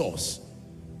connected to source.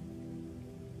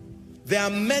 There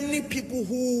are many people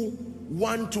who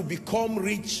want to become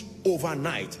rich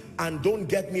overnight, and don't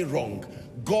get me wrong,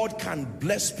 God can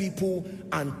bless people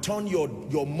and turn your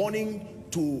morning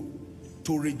to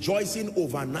rejoicing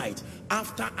overnight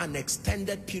after an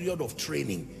extended period of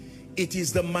training. It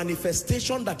is the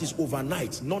manifestation that is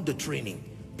overnight, not the training.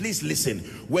 Please listen.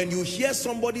 When you hear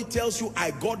somebody tells you,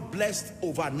 I got blessed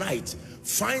overnight,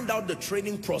 find out the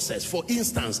training process. For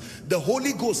instance, the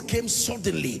Holy Ghost came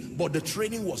suddenly, but the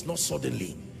training was not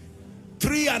suddenly.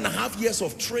 3.5 years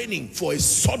of training for a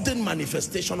sudden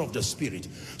manifestation of the Spirit.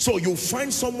 So you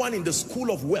find someone in the school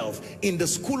of wealth, in the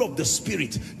school of the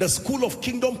Spirit, the school of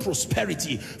kingdom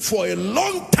prosperity for a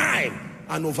long time,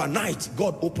 and overnight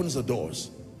God opens the doors.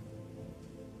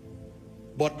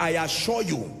 But I assure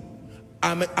you,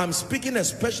 I'm speaking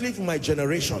especially for my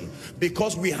generation,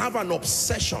 because we have an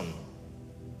obsession.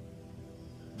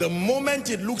 The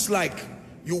moment it looks like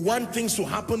you want things to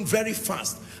happen very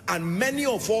fast, and many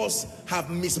of us have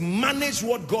mismanaged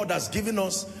what God has given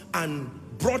us and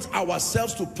brought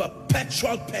ourselves to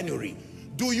perpetual penury.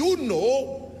 Do you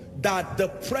know that the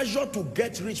pressure to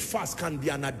get rich fast can be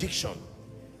an addiction?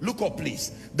 Look up,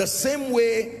 please. The same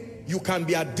way you can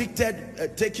be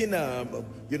addicted, taking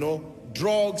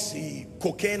drugs,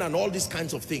 cocaine and all these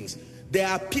kinds of things. There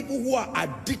are people who are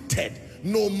addicted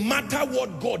no matter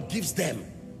what God gives them.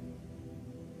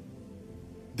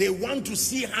 They want to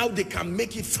see how they can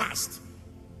make it fast.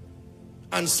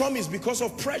 And some is because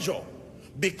of pressure,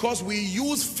 because we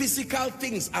use physical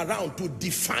things around to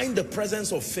define the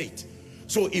presence of faith.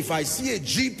 So if I see a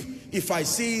Jeep, if I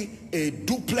see a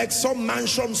duplex, some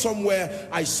mansion somewhere,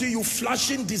 I see you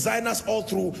flashing designers all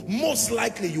through, most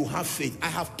likely you have faith. I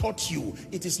have taught you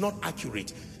it is not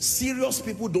accurate. Serious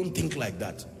people don't think like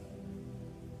that.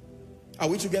 Are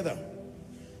we together?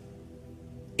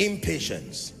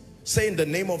 Impatience. Say, in the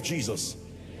name of Jesus,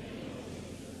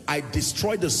 I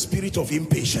destroy the spirit of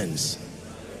impatience.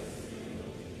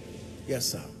 Yes,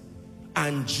 sir.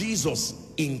 And Jesus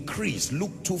increased.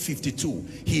 Luke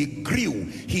 2:52. He grew.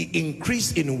 He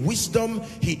increased in wisdom.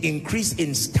 He increased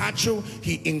in stature.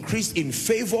 He increased in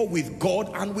favor with God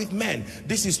and with men.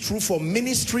 This is true for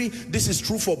ministry. This is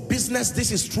true for business.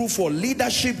 This is true for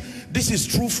leadership. This is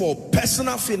true for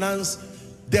personal finance.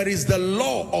 There is the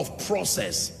law of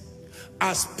process.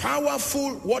 As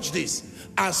powerful, watch this,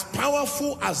 as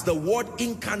powerful as the word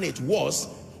incarnate was,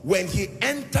 when he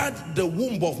entered the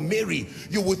womb of Mary,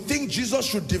 you would think Jesus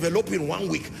should develop in 1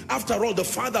 week. After all, the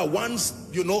Father wants,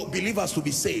 believers to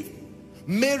be saved.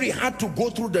 Mary had to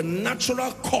go through the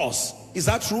natural course, is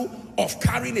that true, of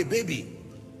carrying a baby.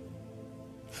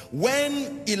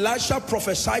 When Elisha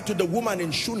prophesied to the woman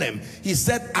in Shunem, he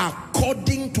said,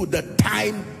 according to the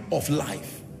time of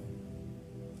life.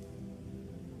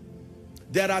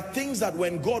 There are things that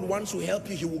when God wants to help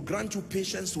you, he will grant you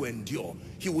patience to endure.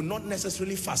 He will not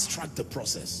necessarily fast track the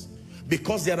process.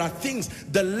 Because there are things,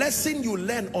 the lesson you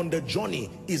learn on the journey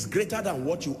is greater than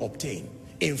what you obtain.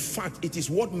 In fact, it is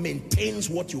what maintains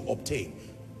what you obtain.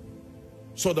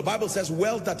 So the Bible says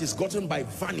wealth that is gotten by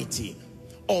vanity.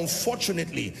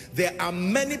 Unfortunately, there are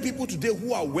many people today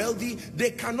who are wealthy.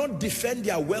 They cannot defend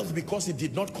their wealth because it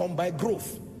did not come by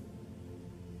growth.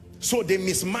 So they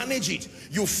mismanage it.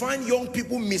 You find young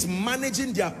people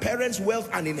mismanaging their parents' wealth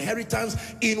and inheritance.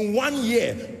 In 1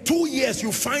 year, 2 years,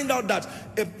 you find out that,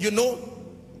 you know,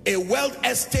 a wealth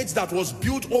estate that was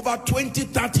built over 20,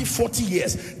 30, 40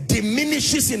 years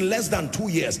diminishes in less than 2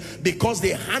 years because they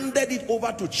handed it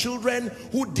over to children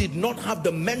who did not have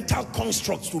the mental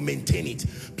constructs to maintain it.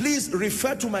 Please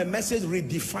refer to my message,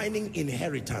 Redefining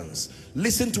Inheritance.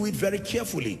 Listen to it very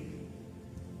carefully.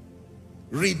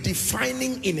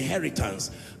 Redefining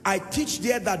inheritance. I teach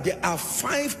there that there are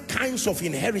 5 kinds of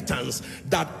inheritance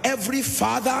that every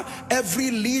father,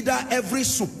 every leader, every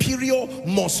superior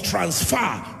must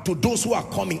transfer to those who are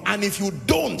coming. And if you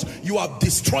don't, you have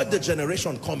destroyed the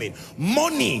generation coming.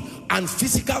 Money and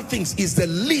physical things is the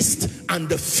least and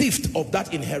the 5th of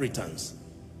that inheritance.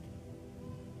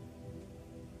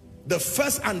 The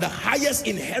first and the highest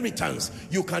inheritance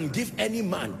you can give any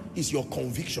man is your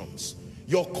convictions.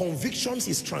 Your convictions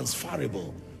is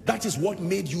transferable. That is what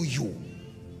made you you.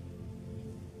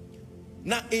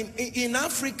 Now in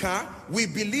Africa, we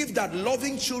believe that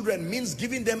loving children means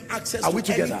giving them access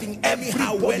to anything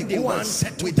anyhow when they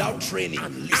want without training.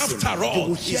 After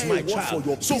all, is my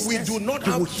child. So we do not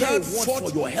have third,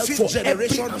 fourth, fifth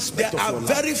generation. There are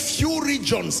very few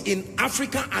regions in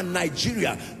Africa and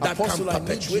Nigeria that can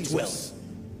perpetuate wealth.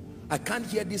 I can't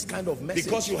hear this kind of message.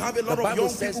 Because you have a lot of young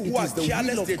people who are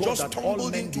careless. They just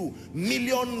tumbled into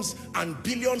millions and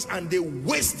billions and they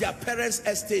waste their parents'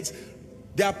 estates.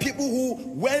 There are people who,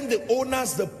 when the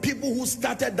owners, the people who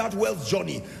started that wealth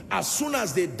journey, as soon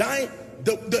as they die,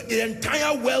 the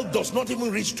entire wealth does not even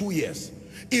reach 2 years.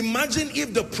 Imagine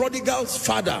if the prodigal's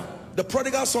father, the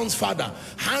prodigal son's father,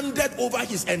 handed over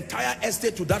his entire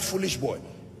estate to that foolish boy.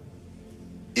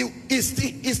 He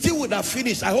still would have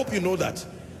finished. I hope you know that.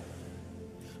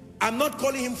 I'm not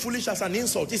calling him foolish as an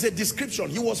insult. It's a description.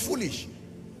 He was foolish.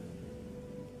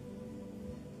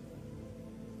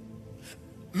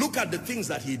 Look at the things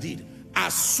that he did.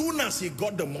 As soon as he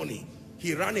got the money,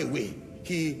 he ran away.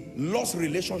 He lost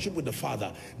relationship with the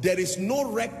father. There is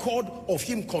no record of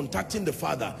him contacting the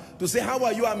father to say, how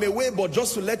are you? I'm away, but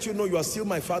just to let you know you are still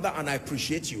my father and I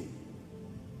appreciate you.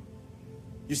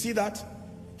 You see that?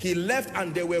 He left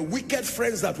and there were wicked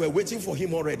friends that were waiting for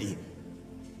him already.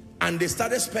 And they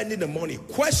started spending the money.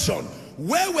 Question,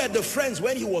 where were the friends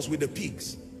when he was with the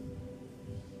pigs?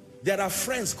 There are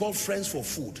friends called friends for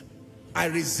food. I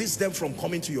resist them from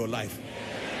coming to your life.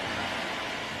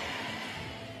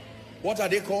 What are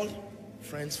they called?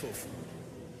 Friends for food.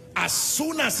 As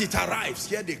soon as it arrives,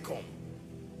 here they come.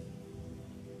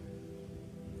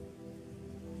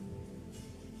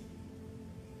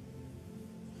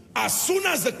 As soon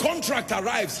as the contract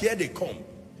arrives, here they come.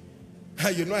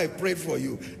 You know, I prayed for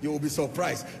you. You will be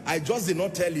surprised. I just did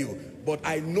not tell you, but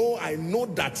I know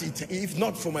that if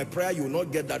not for my prayer, you will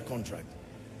not get that contract.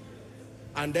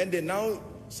 And then they now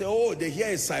say, oh, they hear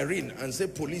a siren and say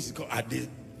police.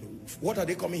 What are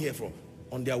they coming here for?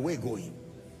 On their way going.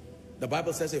 The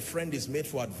Bible says a friend is made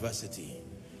for adversity.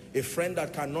 A friend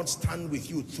that cannot stand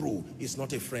with you through is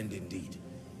not a friend indeed.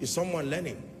 Is someone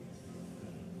learning?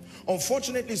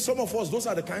 Unfortunately, some of us, those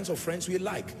are the kinds of friends we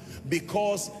like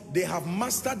because they have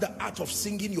mastered the art of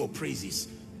singing your praises.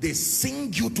 They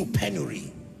sing you to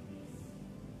penury.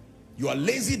 You are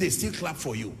lazy, they still clap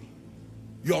for you.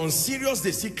 You are unserious,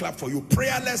 they still clap for you.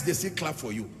 Prayerless, they still clap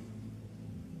for you.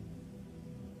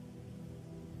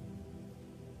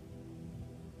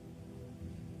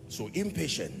 So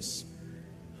impatience.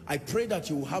 I pray that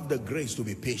you will have the grace to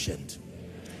be patient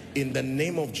in the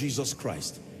name of Jesus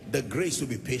Christ. The grace to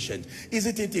be patient.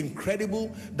 Isn't it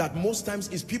incredible that most times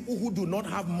it's people who do not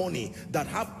have money that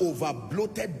have over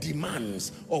bloated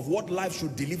demands of what life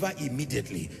should deliver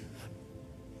immediately.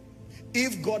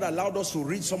 If God allowed us to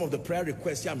read some of the prayer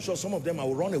requests, I'm sure some of them I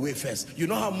will run away first. You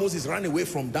know how Moses ran away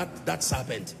from that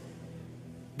serpent?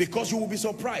 Because you will be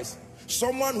surprised.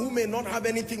 Someone who may not have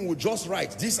anything will just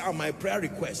write, these are my prayer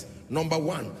requests. Number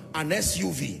 1, an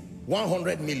SUV,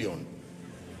 100 million.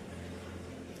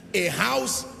 A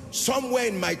house somewhere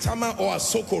in Maitama or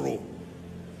Asokoro,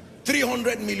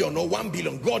 300 million or 1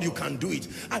 billion. God, you can do it.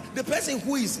 And the person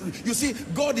who is, you see,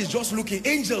 God is just looking.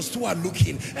 Angels too are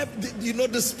looking. You know,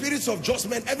 the spirits of just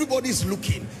men, everybody is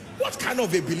looking. What kind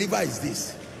of a believer is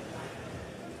this?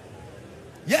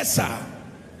 Yes, sir.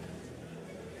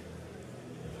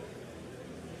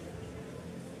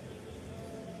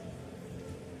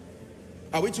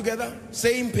 Are we together?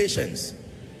 Say impatience.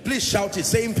 Please shout it.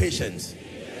 Say impatience.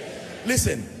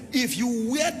 Listen, if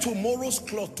you wear tomorrow's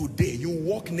cloth today, you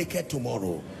walk naked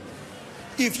tomorrow.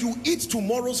 If you eat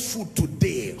tomorrow's food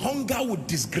today, hunger would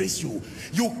disgrace you.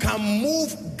 You can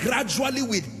move gradually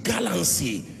with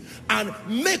gallancy and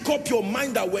make up your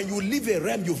mind that when you leave a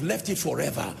realm, you've left it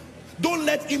forever. Don't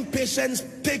let impatience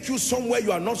take you somewhere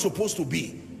you are not supposed to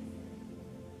be.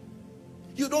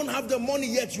 You don't have the money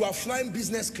yet, you are flying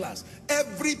business class.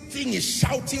 Everything is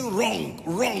shouting wrong,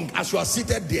 wrong as you are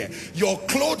seated there. Your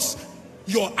clothes,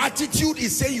 your attitude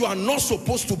is saying you are not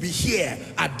supposed to be here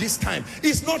at this time.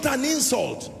 It's not an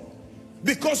insult.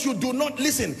 Because you do not,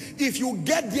 listen, if you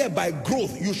get there by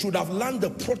growth, you should have learned the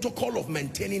protocol of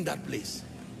maintaining that place.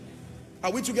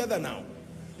 Are we together now?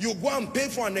 You go and pay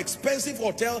for an expensive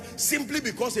hotel simply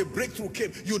because a breakthrough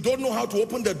came. You don't know how to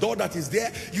open the door that is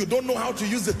there. You don't know how to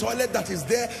use the toilet that is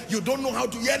there. You don't know how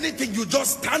to do anything. You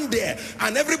just stand there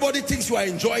and everybody thinks you are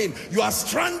enjoying. You are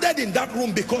stranded in that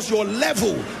room because your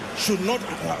level should not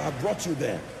have brought you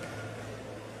there.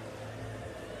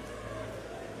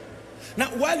 Now,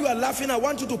 while you are laughing, I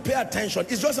want you to pay attention.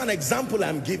 It's just an example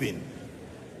I'm giving.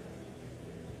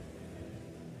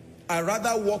 I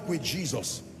rather walk with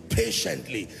Jesus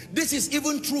patiently. This is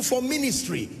even true for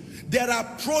ministry. There are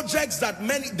projects that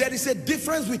there is a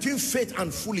difference between faith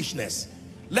and foolishness.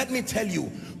 Let me tell you,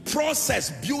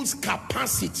 process builds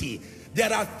capacity.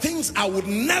 There are things I would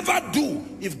never do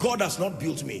if God has not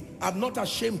built me. I'm not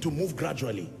ashamed to move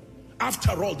gradually.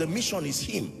 After all, the mission is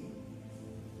Him.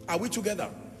 Are we together?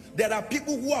 There are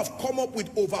people who have come up with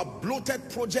over-bloated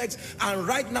projects and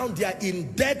right now they are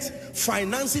in debt.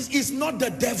 Finances is not the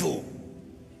devil.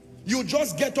 You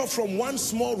just get up from one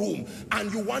small room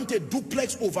and you want a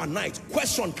duplex overnight.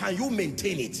 Question, can you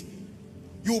maintain it?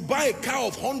 You buy a car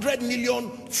of 100 million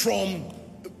from,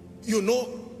 you know,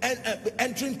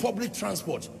 entering public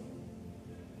transport.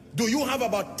 Do you have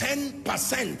about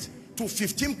 10% to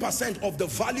 15% of the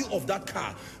value of that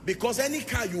car? Because any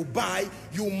car you buy,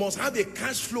 you must have a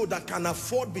cash flow that can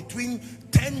afford between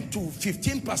 10 to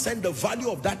 15% the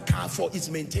value of that car for its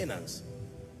maintenance.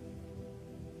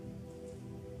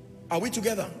 Are we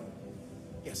together?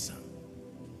 Yes, sir.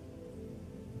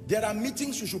 There are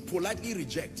meetings you should politely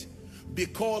reject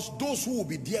because those who will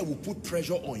be there will put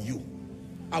pressure on you.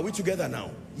 Are we together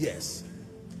now? Yes.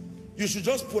 You should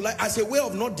just as a way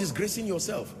of not disgracing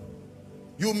yourself.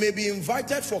 You may be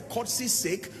invited for courtesy's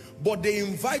sake, but they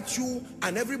invite you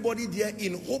and everybody there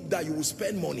in hope that you will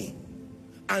spend money.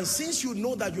 And since you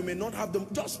know that you may not have them,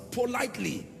 just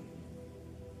politely.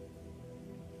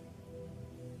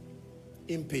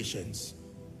 Impatience.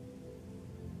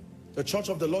 The church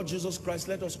of the Lord Jesus Christ,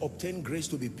 let us obtain grace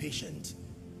to be patient.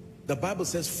 The Bible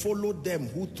says, follow them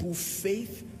who through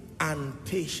faith and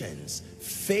patience,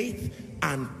 faith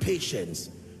and patience,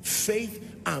 faith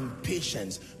and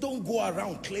patience. Don't go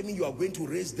around claiming you are going to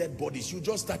raise dead bodies. You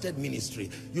just started ministry.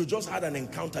 You just had an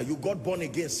encounter. You got born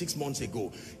again 6 months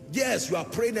ago. Yes, you are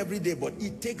praying every day, but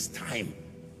it takes time.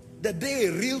 The day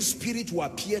a real spirit will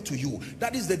appear to you,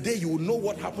 that is the day you will know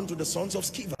what happened to the sons of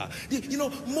Sceva. You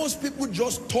know, most people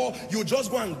just talk, you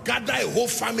just go and gather a whole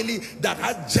family that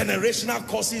has generational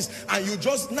curses, and you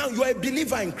just, now you are a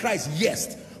believer in Christ,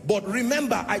 yes. But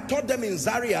remember, I taught them in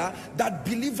Zaria that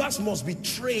believers must be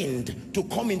trained to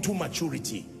come into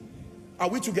maturity. Are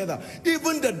we together?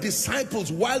 Even the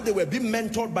disciples, while they were being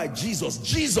mentored by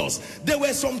Jesus, there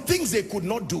were some things they could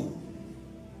not do.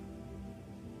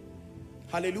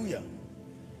 Hallelujah.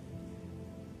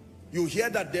 You hear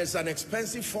that there's an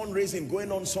expensive fundraising going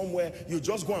on somewhere, you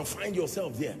just go and find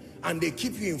yourself there and they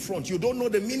keep you in front. You don't know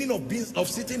the meaning of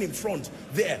sitting in front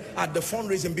there at the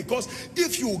fundraising, because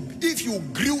if you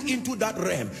grew into that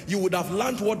realm, you would have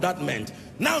learned what that meant.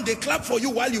 Now they clap for you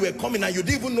while you were coming and you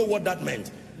didn't even know what that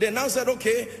meant. They now said,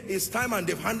 okay, it's time, and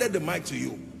they've handed the mic to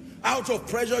you. Out of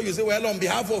pressure, you say, well, on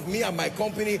behalf of me and my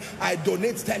company, I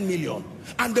donate 10 million.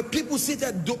 And the people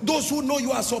seated, those who know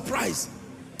you are surprised.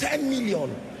 10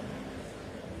 million.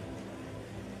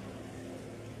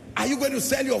 Are you going to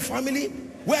sell your family?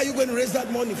 Where are you going to raise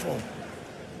that money from?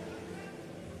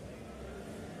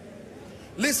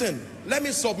 Listen, let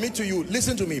me submit to you.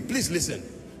 Listen to me. Please listen.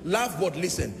 Laugh, but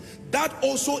listen. That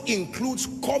also includes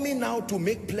coming out to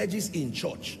make pledges in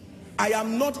church. I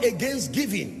am not against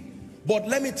giving. But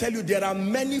let me tell you, there are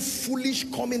many foolish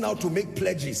coming out to make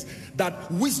pledges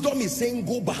that wisdom is saying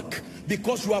go back,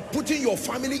 because you are putting your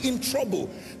family in trouble.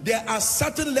 There are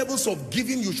certain levels of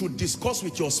giving you should discuss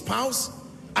with your spouse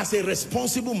as a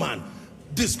responsible man.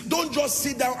 Don't just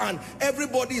sit down and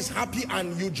everybody is happy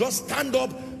and you just stand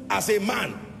up as a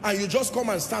man and you just come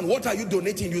and stand. What are you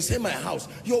donating? You say, my house.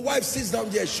 Your wife sits down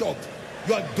there shocked.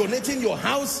 You are donating your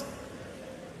house?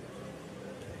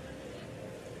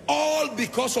 All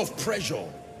because of pressure.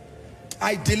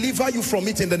 I deliver you from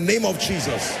it in the name of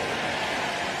Jesus.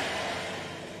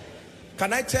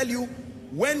 Can I tell you,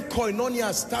 when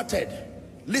Koinonia started,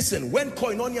 listen, when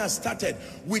Koinonia started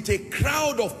with a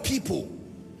crowd of people,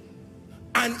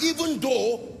 and even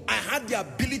though I had the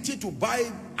ability to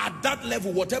buy at that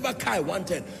level whatever car I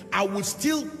wanted, I would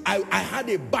still, I had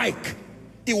a bike.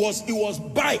 It was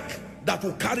bike that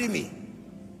would carry me.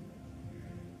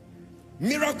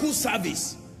 Miracle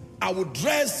service. I would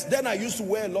dress, then I used to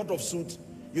wear a lot of suits.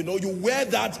 You know, you wear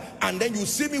that and then you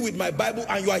see me with my Bible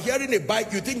and you are hearing a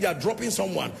bike, you think they are dropping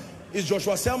someone. It's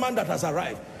Joshua Selman that has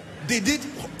arrived. Did it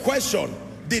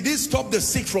stop the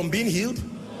sick from being healed?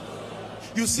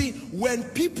 You see, when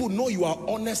people know you are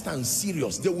honest and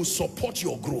serious, they will support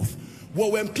your growth.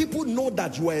 Well, when people know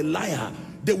that you are a liar,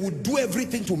 they will do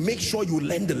everything to make sure you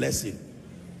learn the lesson.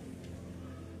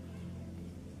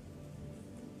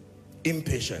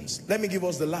 Impatience. Let me give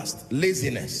us the last.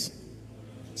 Laziness.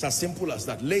 It's as simple as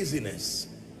that. Laziness.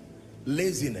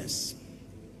 Laziness.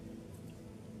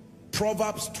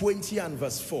 Proverbs 20 and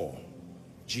verse 4.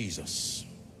 Jesus.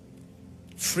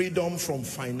 Freedom from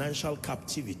financial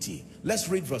captivity. Let's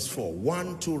read verse 4.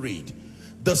 1, 2, read.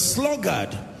 The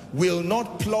sluggard will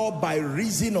not plow by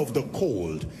reason of the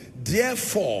cold,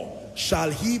 therefore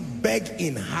shall he beg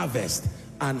in harvest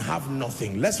and have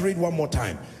nothing. Let's read one more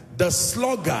time. The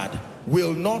sluggard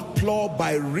will not plow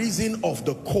by reason of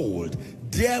the cold,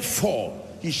 therefore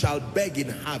he shall beg in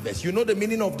harvest. You know the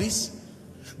meaning of this?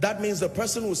 That means the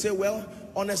person will say, well,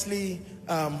 honestly,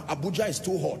 Abuja is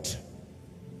too hot.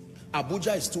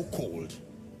 Abuja is too cold.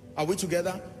 Are we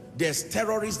together? There's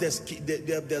terrorists,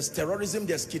 there's terrorism,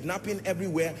 there's kidnapping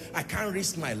everywhere. I can't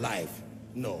risk my life.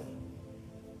 No.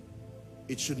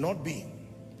 It should not be.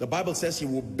 The Bible says he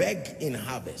will beg in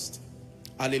harvest.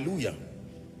 Hallelujah.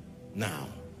 Now,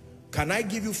 can I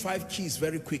give you 5 keys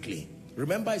very quickly?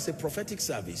 Remember, it's a prophetic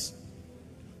service.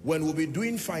 When we'll be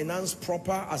doing finance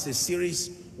proper as a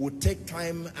series, we'll take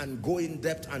time and go in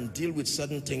depth and deal with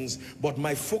certain things. But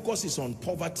my focus is on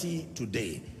poverty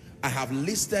today. I have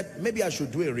listed, maybe I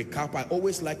should do a recap. I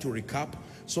always like to recap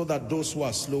so that those who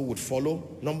are slow would follow.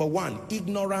 Number 1,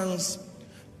 ignorance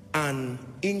and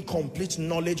incomplete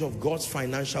knowledge of God's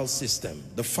financial system.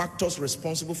 The factors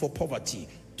responsible for poverty.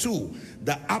 2,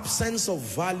 the absence of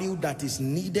value that is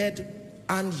needed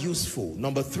and useful.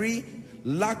 Number 3,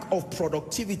 lack of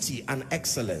productivity and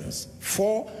excellence.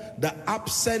 4, the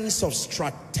absence of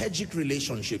strategic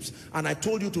relationships. And I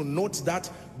told you to note that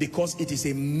because it is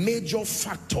a major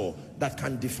factor that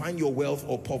can define your wealth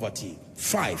or poverty.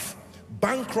 5,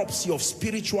 bankruptcy of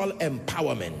spiritual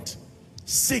empowerment.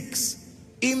 6,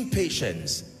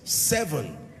 impatience.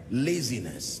 7,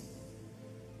 laziness.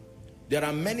 There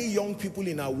are many young people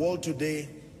in our world today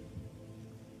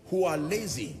who are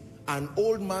lazy. An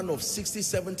old man of 60,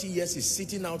 70 years is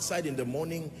sitting outside in the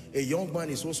morning. A young man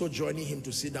is also joining him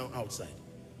to sit down outside.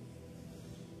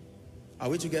 Are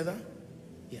we together?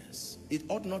 Yes. It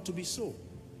ought not to be so.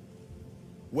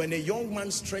 When a young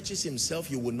man stretches himself,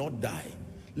 he will not die.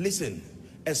 Listen,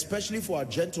 especially for our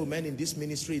gentlemen in this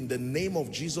ministry, in the name of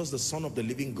Jesus, the Son of the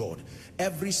living God,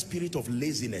 every spirit of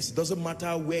laziness, doesn't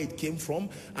matter where it came from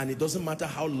and it doesn't matter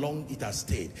how long it has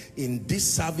stayed, in this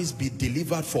service be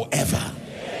delivered forever.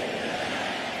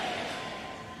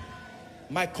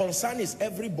 My concern is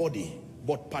everybody,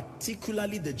 but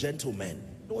particularly the gentlemen.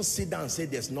 Don't sit down and say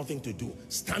there's nothing to do.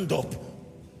 Stand up.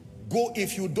 Go,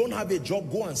 if you don't have a job,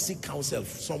 go and seek counsel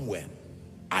somewhere.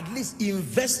 At least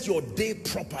invest your day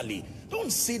properly.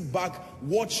 Don't sit back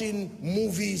watching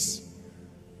movies,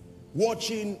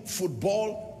 watching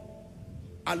football.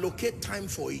 Allocate time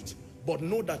for it, but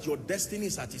know that your destiny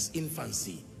is at its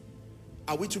infancy.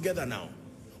 Are we together now?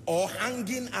 Or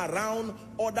hanging around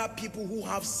other people who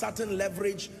have certain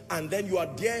leverage, and then you are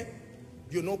there,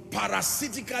 you know,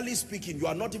 parasitically speaking, you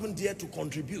are not even there to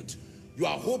contribute. You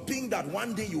are hoping that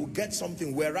one day you will get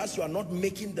something, whereas you are not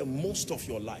making the most of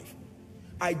your life.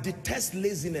 I detest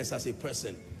laziness as a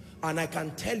person, and I can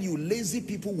tell you, lazy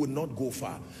people will not go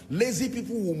far. Lazy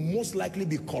people will most likely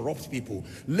be corrupt people.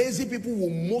 Lazy people will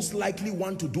most likely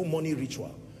want to do money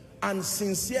ritual. And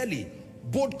sincerely,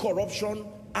 both corruption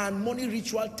and money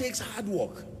ritual takes hard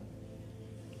work.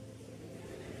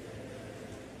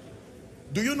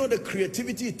 Do you know the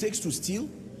creativity it takes to steal?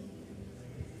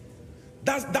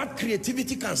 That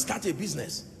creativity can start a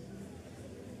business.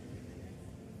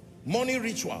 Money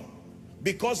ritual.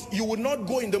 Because you would not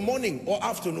go in the morning or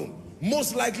afternoon.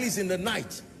 Most likely it's in the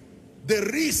night. The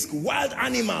risk, wild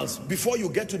animals before you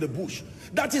get to the bush.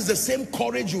 That is the same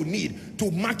courage you need to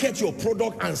market your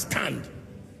product and stand.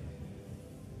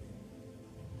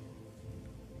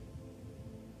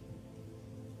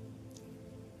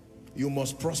 You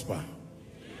must prosper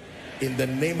in the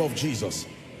name of Jesus.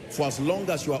 For as long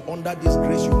as you are under this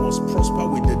grace, you must prosper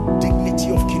with the dignity